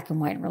so black and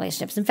white in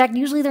relationships. In fact,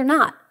 usually they're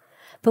not.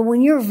 But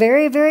when you're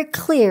very, very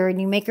clear and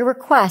you make a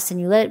request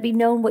and you let it be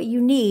known what you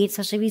need,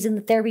 especially if he's in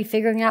the therapy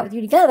figuring it out with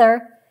you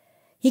together,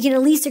 he can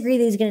at least agree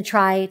that he's going to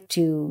try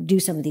to do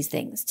some of these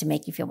things to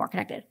make you feel more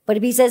connected. But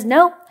if he says,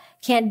 nope,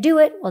 can't do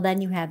it, well,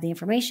 then you have the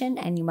information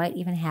and you might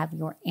even have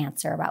your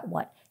answer about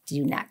what to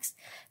do next.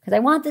 Because I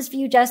want this for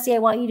you, Jessie. I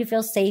want you to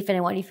feel safe and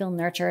I want you to feel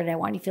nurtured and I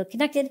want you to feel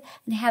connected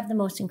and have the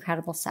most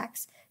incredible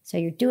sex. So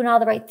you're doing all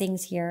the right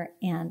things here.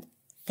 And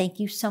thank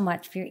you so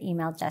much for your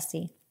email,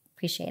 Jessie.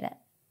 Appreciate it.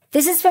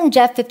 This is from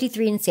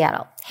Jeff53 in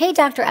Seattle. Hey,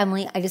 Dr.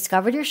 Emily, I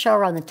discovered your show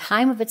around the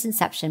time of its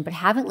inception, but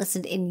haven't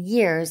listened in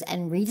years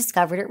and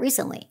rediscovered it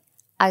recently.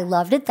 I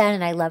loved it then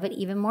and I love it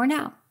even more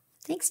now.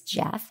 Thanks,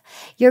 Jeff.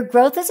 Your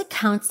growth as a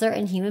counselor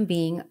and human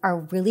being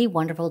are really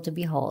wonderful to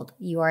behold.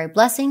 You are a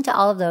blessing to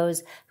all of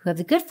those who have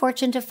the good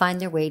fortune to find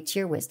their way to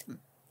your wisdom.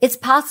 It's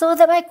possible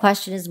that my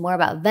question is more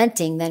about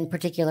venting than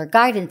particular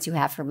guidance you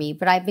have for me,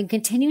 but I've been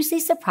continuously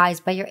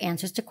surprised by your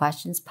answers to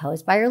questions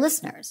posed by your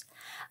listeners.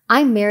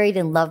 I'm married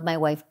and love my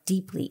wife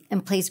deeply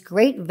and place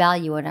great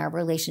value in our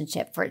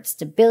relationship for its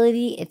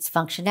stability, its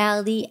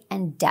functionality,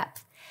 and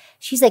depth.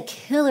 She's a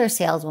killer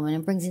saleswoman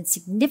and brings in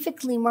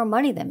significantly more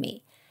money than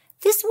me.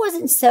 This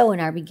wasn't so in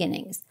our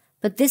beginnings,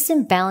 but this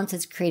imbalance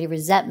has created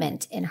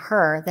resentment in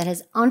her that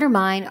has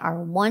undermined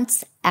our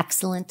once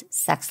excellent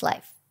sex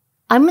life.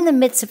 I'm in the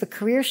midst of a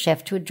career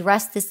shift to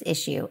address this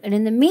issue, and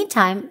in the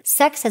meantime,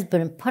 sex has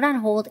been put on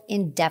hold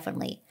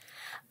indefinitely.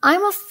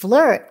 I'm a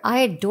flirt. I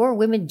adore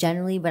women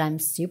generally, but I'm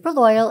super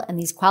loyal, and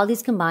these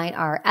qualities combined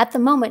are, at the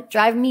moment,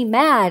 driving me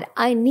mad.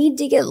 I need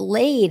to get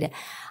laid.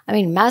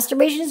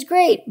 Masturbation is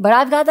great, but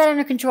I've got that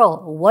under control.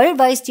 What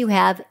advice do you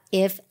have,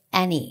 if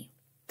any?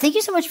 Thank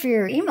you so much for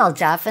your email,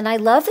 Jeff. And I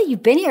love that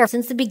you've been here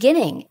since the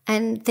beginning.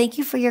 And thank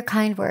you for your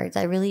kind words.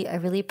 I really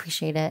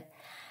appreciate it.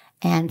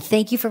 And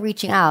thank you for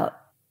reaching out.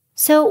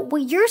 So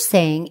what you're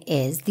saying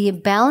is the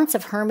imbalance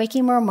of her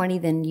making more money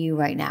than you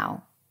right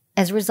now.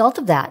 As a result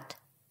of that,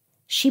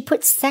 she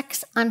put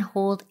sex on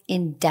hold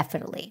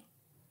indefinitely.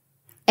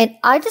 And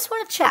I just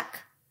want to check.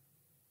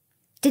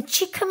 Did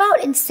she come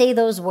out and say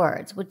those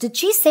words? What did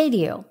she say to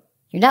you?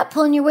 You're not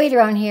pulling your weight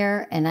around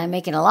here and I'm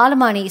making a lot of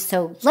money,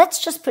 so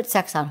let's just put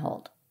sex on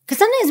hold. Because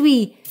sometimes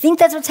we think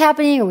that's what's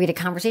happening or we had a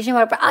conversation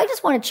about it, but I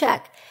just want to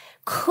check.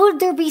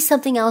 Could there be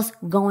something else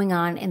going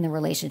on in the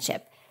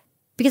relationship?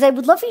 Because I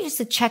would love for you just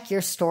to check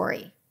your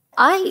story.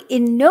 I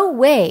in no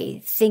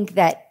way think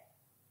that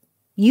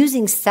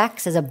using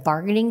sex as a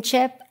bargaining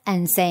chip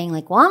and saying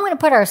like, well, I'm going to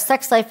put our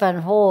sex life on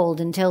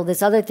hold until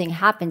this other thing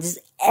happens is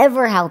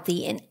ever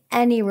healthy in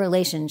any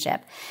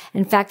relationship.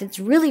 In fact, it's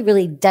really,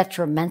 really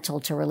detrimental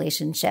to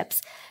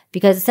relationships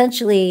because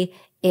essentially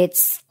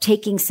it's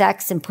taking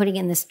sex and putting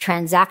it in this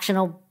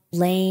transactional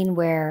lane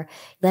where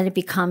then it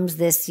becomes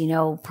this,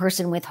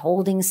 person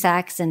withholding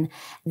sex and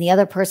the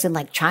other person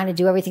like trying to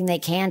do everything they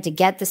can to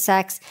get the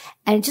sex.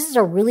 And it just is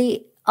a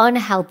really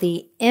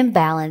unhealthy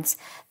imbalance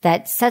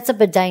that sets up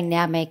a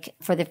dynamic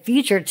for the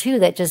future too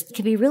that just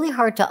can be really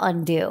hard to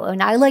undo.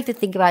 And I like to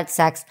think about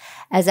sex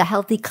as a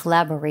healthy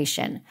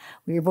collaboration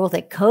where you're both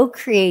like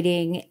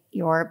co-creating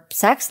your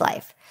sex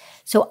life.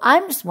 So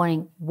I'm just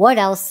wondering what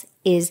else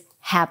is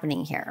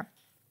happening here.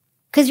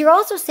 Because you're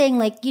also saying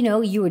like,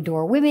 you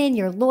adore women,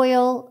 you're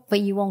loyal, but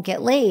you won't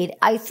get laid.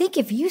 I think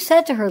if you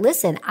said to her,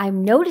 listen,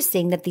 I'm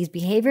noticing that these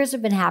behaviors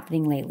have been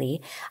happening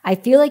lately. I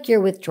feel like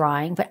you're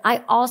withdrawing, but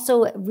I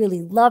also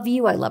really love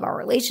you. I love our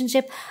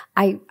relationship.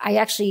 I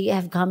actually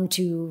have come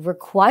to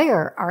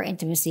require our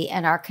intimacy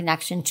and our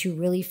connection to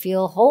really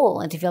feel whole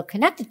and to feel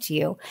connected to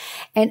you.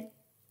 And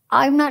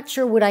I'm not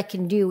sure what I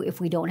can do if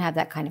we don't have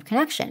that kind of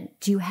connection.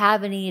 Do you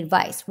have any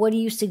advice? What do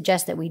you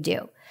suggest that we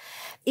do?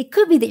 It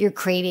could be that you're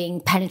craving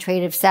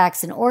penetrative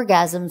sex and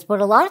orgasms, but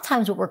a lot of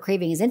times what we're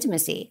craving is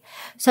intimacy.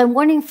 So I'm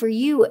wondering for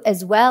you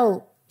as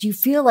well, do you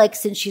feel like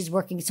since she's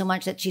working so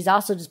much that she's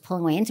also just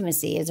pulling away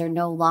intimacy? Is there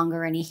no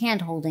longer any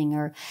hand holding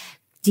or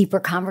deeper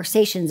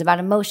conversations about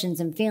emotions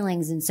and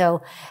feelings? And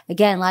so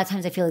again, a lot of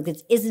times I feel like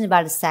this isn't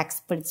about a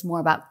sex, but it's more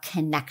about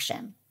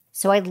connection.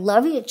 So I'd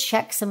love you to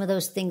check some of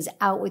those things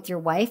out with your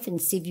wife and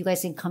see if you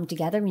guys can come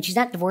together. I mean, she's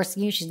not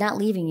divorcing you. She's not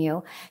leaving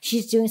you.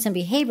 She's doing some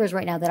behaviors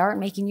right now that aren't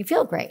making you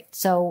feel great.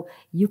 So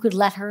you could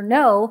let her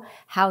know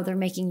how they're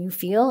making you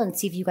feel and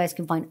see if you guys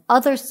can find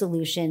other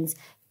solutions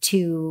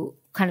to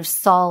kind of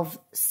solve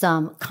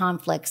some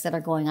conflicts that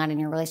are going on in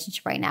your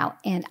relationship right now.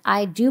 And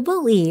I do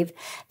believe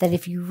that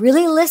if you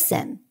really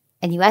listen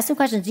and you ask some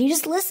questions, and you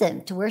just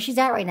listen to where she's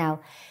at right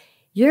now,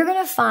 you're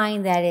going to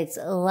find that it's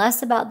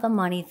less about the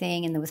money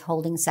thing and the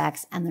withholding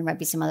sex, and there might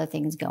be some other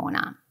things going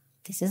on.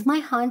 This is my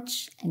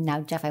hunch. And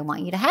now, Jeff, I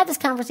want you to have this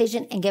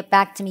conversation and get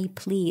back to me,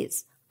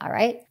 please. All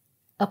right?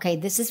 Okay,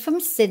 this is from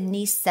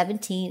Sydney,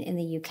 17 in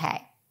the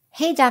UK.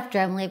 Hey, Dr.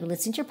 Emily, I've been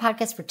listening to your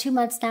podcast for 2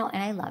 months now,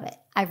 and I love it.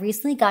 I've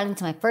recently got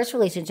into my first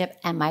relationship,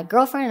 and my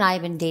girlfriend and I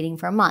have been dating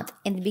for a month.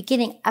 In the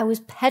beginning, I was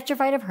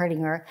petrified of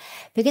hurting her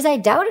because I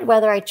doubted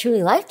whether I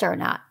truly liked her or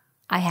not.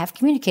 I have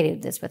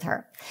communicated this with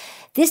her.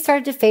 This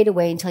started to fade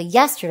away until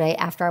yesterday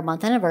after our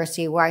month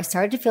anniversary, where I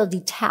started to feel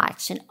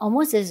detached and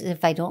almost as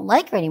if I don't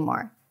like her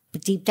anymore.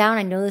 But deep down,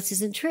 I know this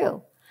isn't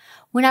true.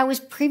 When I was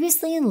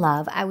previously in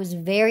love, I was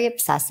very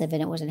obsessive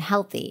and it wasn't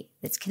healthy.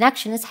 This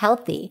connection is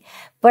healthy,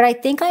 but I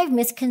think I have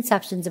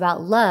misconceptions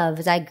about love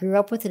as I grew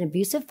up with an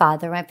abusive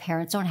father and my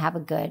parents don't have a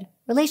good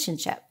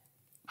relationship.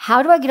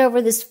 How do I get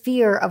over this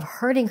fear of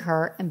hurting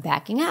her and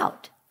backing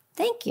out?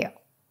 Thank you.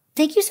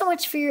 Thank you so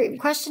much for your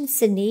question,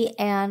 Sydney.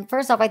 And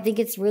first off, I think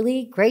it's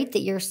really great that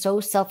you're so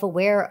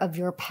self-aware of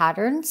your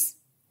patterns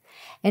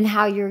and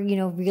how you're,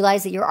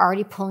 realize that you're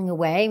already pulling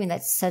away. I mean,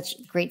 that's such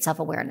great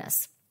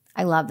self-awareness.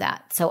 I love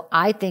that. So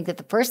I think that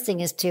the first thing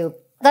is to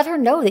let her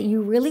know that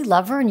you really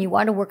love her and you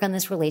want to work on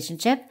this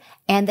relationship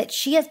and that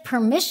she has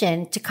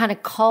permission to kind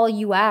of call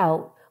you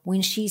out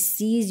when she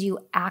sees you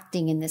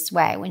acting in this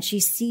way, when she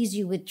sees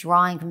you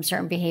withdrawing from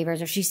certain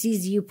behaviors or she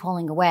sees you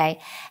pulling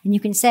away. And you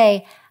can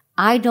say,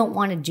 I don't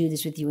want to do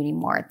this with you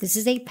anymore. This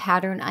is a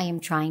pattern I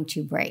am trying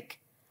to break.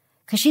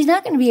 Because she's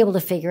not going to be able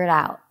to figure it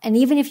out. And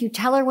even if you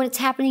tell her when it's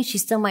happening, she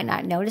still might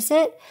not notice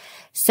it.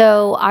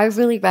 So I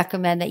really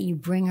recommend that you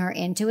bring her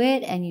into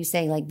it and you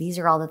say, like, these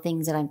are all the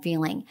things that I'm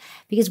feeling.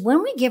 Because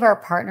when we give our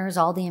partners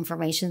all the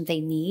information they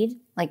need,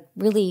 like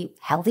really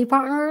healthy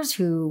partners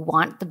who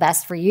want the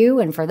best for you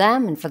and for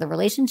them and for the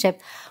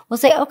relationship, we'll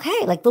say,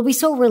 okay, like they'll be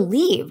so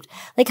relieved.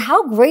 Like,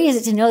 how great is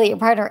it to know that your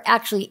partner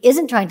actually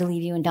isn't trying to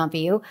leave you and dump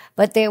you,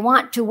 but they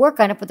want to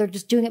work on it, but they're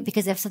just doing it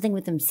because they have something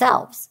with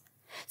themselves.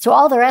 So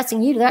all they're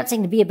asking you, they're not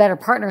saying to be a better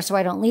partner so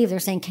I don't leave. They're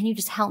saying, can you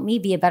just help me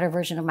be a better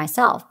version of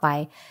myself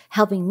by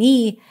helping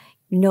me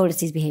notice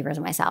these behaviors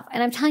of myself?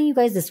 And I'm telling you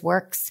guys, this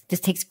works.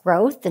 This takes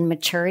growth and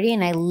maturity.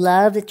 And I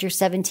love that you're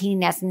 17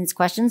 and asking these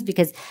questions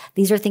because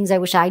these are things I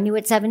wish I knew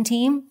at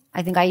 17.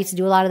 I think I used to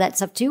do a lot of that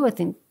stuff too. I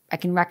think I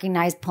can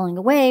recognize pulling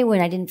away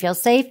when I didn't feel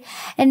safe.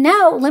 And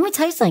now, let me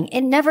tell you something.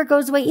 It never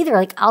goes away either.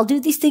 Like, I'll do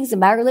these things in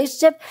my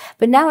relationship,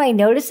 but now I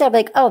notice that I'm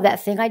like, oh,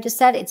 that thing I just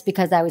said, it's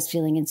because I was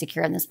feeling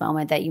insecure in this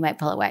moment that you might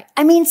pull away.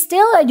 I mean,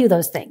 still I do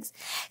those things.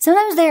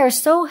 Sometimes they are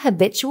so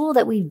habitual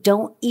that we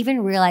don't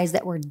even realize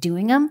that we're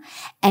doing them.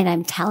 And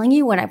I'm telling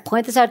you, when I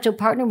point this out to a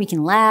partner, we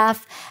can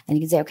laugh and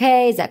you can say,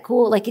 okay, is that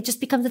cool? Like, it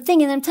just becomes a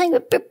thing. And I'm telling you,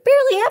 it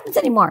barely happens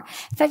anymore.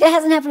 In fact, it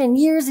hasn't happened in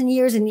years and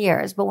years and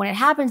years. But when it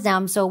happens now,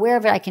 I'm so aware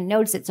of it, I can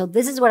notice it. So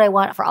this is what I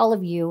want for all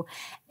of you.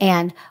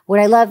 And what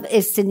I love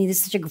is, Sydney, this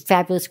is such a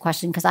fabulous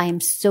question because I am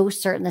so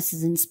certain this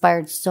has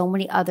inspired so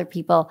many other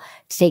people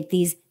to take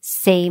these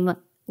same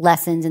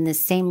lessons and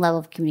this same level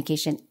of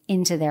communication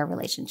into their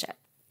relationship.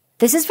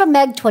 This is from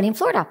Meg, 20 in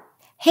Florida.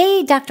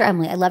 Hey, Dr.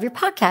 Emily, I love your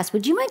podcast.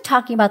 Would you mind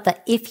talking about the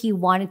if he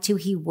wanted to,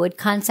 he would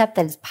concept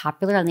that is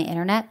popular on the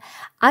internet?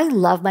 I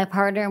love my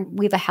partner and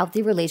we have a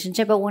healthy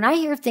relationship, but when I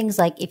hear things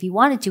like if he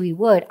wanted to, he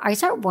would, I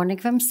start wondering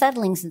if I'm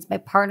settling since my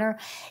partner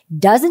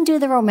doesn't do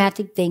the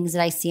romantic things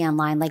that I see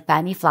online, like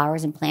buy me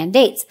flowers and plan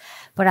dates.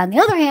 But on the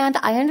other hand,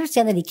 I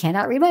understand that he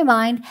cannot read my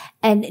mind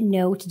and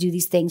know to do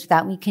these things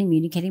without me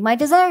communicating my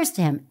desires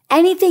to him.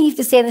 Anything you have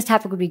to say on this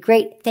topic would be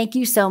great. Thank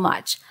you so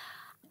much.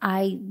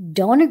 I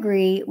don't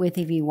agree with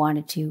if he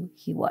wanted to,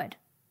 he would.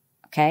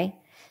 Okay.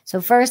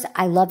 So first,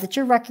 I love that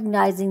you're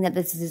recognizing that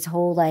this is this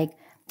whole like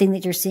thing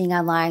that you're seeing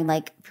online.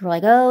 Like people are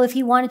like, oh, if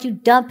he wanted to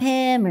dump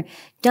him or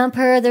dump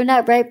her, they're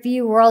not right for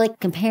you. We're all like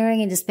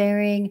comparing and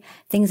despairing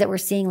things that we're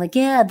seeing like,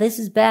 yeah, this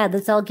is bad.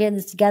 Let's all get in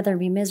this together and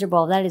be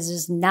miserable. That is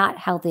just not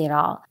healthy at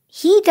all.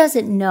 He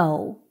doesn't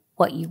know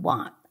what you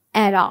want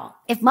at all.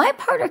 If my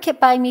partner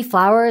kept buying me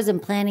flowers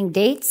and planning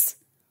dates,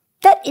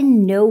 that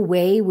in no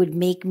way would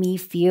make me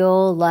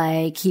feel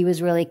like he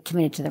was really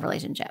committed to the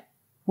relationship.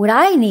 What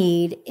I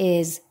need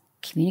is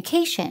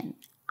communication.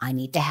 I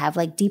need to have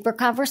like deeper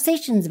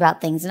conversations about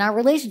things in our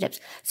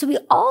relationships. So we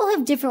all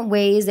have different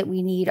ways that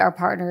we need our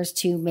partners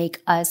to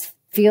make us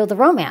feel the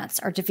romance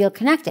or to feel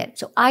connected.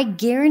 So I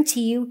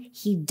guarantee you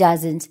he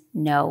doesn't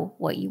know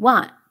what you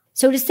want.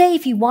 So to say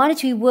if he wanted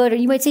to, he would, or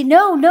you might say,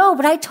 no,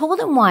 but I told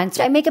him once.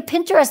 I make a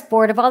Pinterest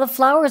board of all the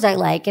flowers I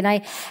like, and I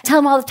tell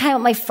him all the time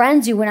what my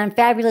friends do when on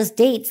fabulous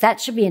dates.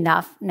 That should be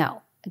enough.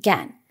 No,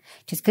 again,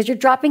 just because you're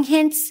dropping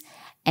hints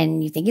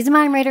and you think he's a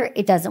mind reader,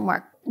 it doesn't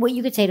work. What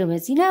you could say to him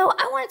is, I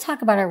want to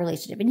talk about our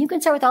relationship. And you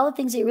can start with all the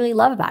things that you really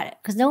love about it,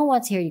 because no one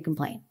wants to hear you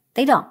complain.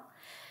 They don't.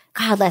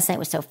 God, last night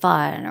was so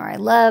fun, or I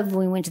loved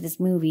when we went to this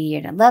movie,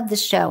 and I love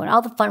this show, and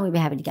all the fun we've been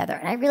having together.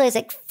 And I realized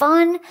like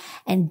fun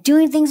and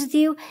doing things with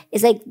you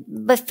is like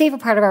the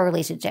favorite part of our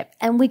relationship.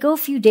 And we go a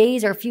few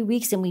days or a few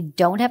weeks and we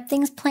don't have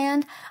things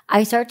planned,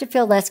 I start to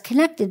feel less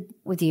connected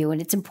with you.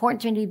 And it's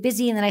important to me to be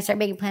busy, and then I start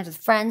making plans with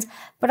friends,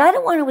 but I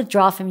don't want to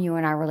withdraw from you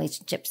in our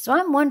relationship. So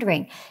I'm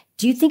wondering,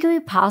 do you think it would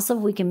be possible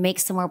we can make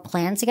some more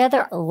plans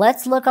together?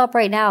 Let's look up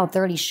right now if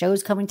there are any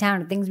shows coming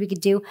down or things we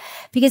could do,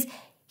 because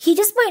he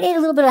just might need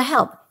a little bit of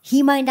help.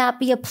 He might not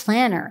be a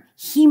planner.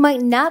 He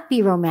might not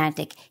be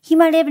romantic. He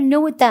might even know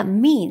what that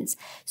means.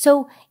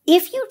 So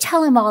if you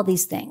tell him all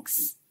these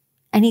things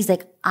and he's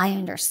like, I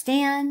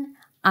understand,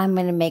 I'm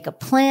going to make a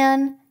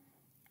plan,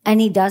 and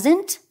he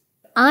doesn't,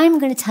 I'm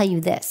going to tell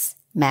you this,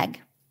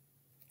 Meg.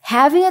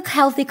 Having a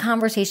healthy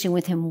conversation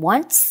with him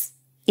once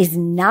is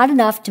not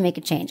enough to make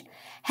a change.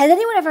 Has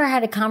anyone ever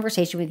had a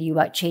conversation with you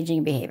about changing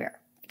a behavior?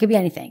 It could be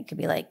anything. It could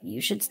be like,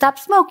 you should stop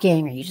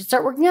smoking, or you should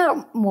start working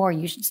out more.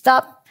 You should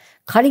stop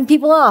cutting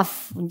people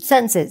off in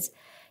sentences.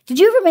 Did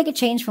you ever make a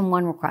change from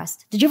one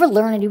request? Did you ever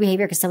learn a new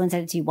behavior because someone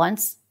said it to you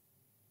once?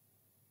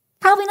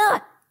 Probably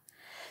not.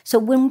 So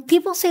when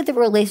people say that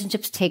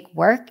relationships take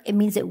work, it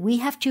means that we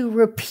have to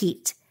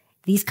repeat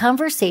these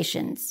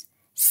conversations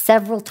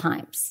several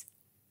times.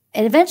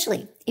 And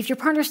eventually, if your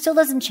partner still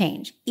doesn't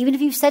change, even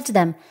if you've said to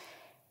them,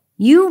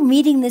 you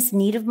meeting this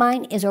need of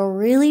mine is a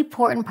really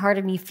important part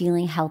of me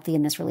feeling healthy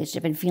in this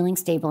relationship and feeling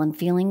stable and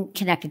feeling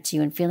connected to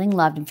you and feeling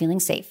loved and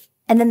feeling safe,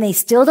 and then they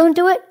still don't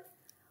do it,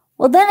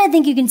 well, then I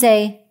think you can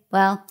say,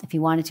 well, if he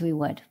wanted to, he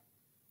would.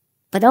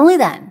 But only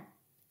then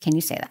can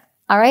you say that.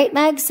 All right,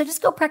 Meg? So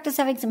just go practice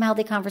having some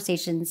healthy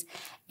conversations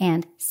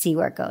and see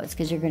where it goes,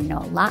 because you're going to know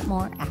a lot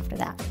more after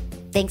that.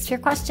 Thanks for your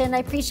question. I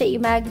appreciate you,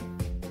 Meg.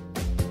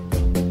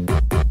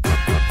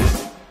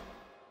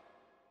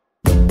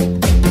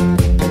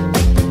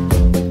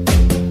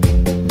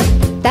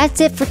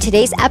 That's it for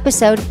today's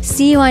episode.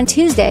 See you on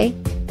Tuesday.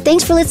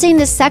 Thanks for listening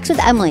to Sex with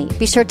Emily.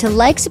 Be sure to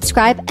like,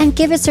 subscribe, and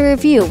give us a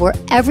review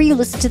wherever you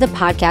listen to the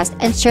podcast,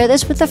 and share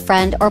this with a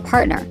friend or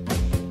partner.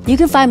 You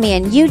can find me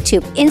on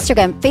YouTube,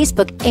 Instagram,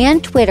 Facebook,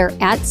 and Twitter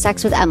at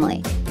Sex with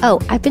Emily. Oh,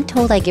 I've been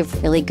told I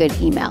give really good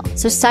email.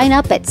 So sign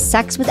up at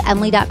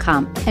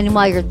sexwithemily.com. And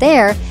while you're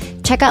there,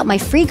 check out my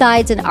free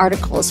guides and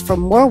articles for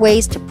more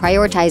ways to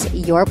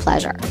prioritize your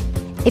pleasure.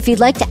 If you'd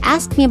like to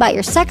ask me about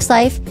your sex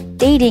life,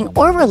 dating,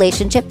 or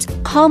relationships,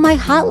 call my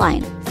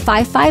hotline,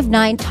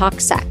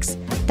 559-TALK-SEX.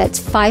 That's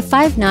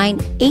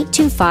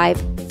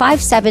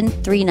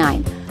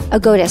 559-825-5739. Or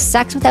go to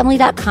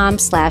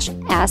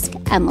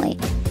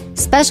sexwithemily.com/askemily.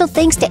 Special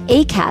thanks to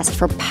Acast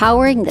for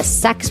powering the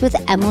Sex with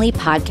Emily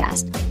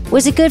podcast.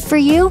 Was it good for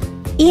you?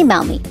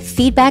 Email me,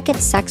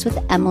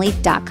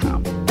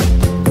 feedback@sexwithemily.com.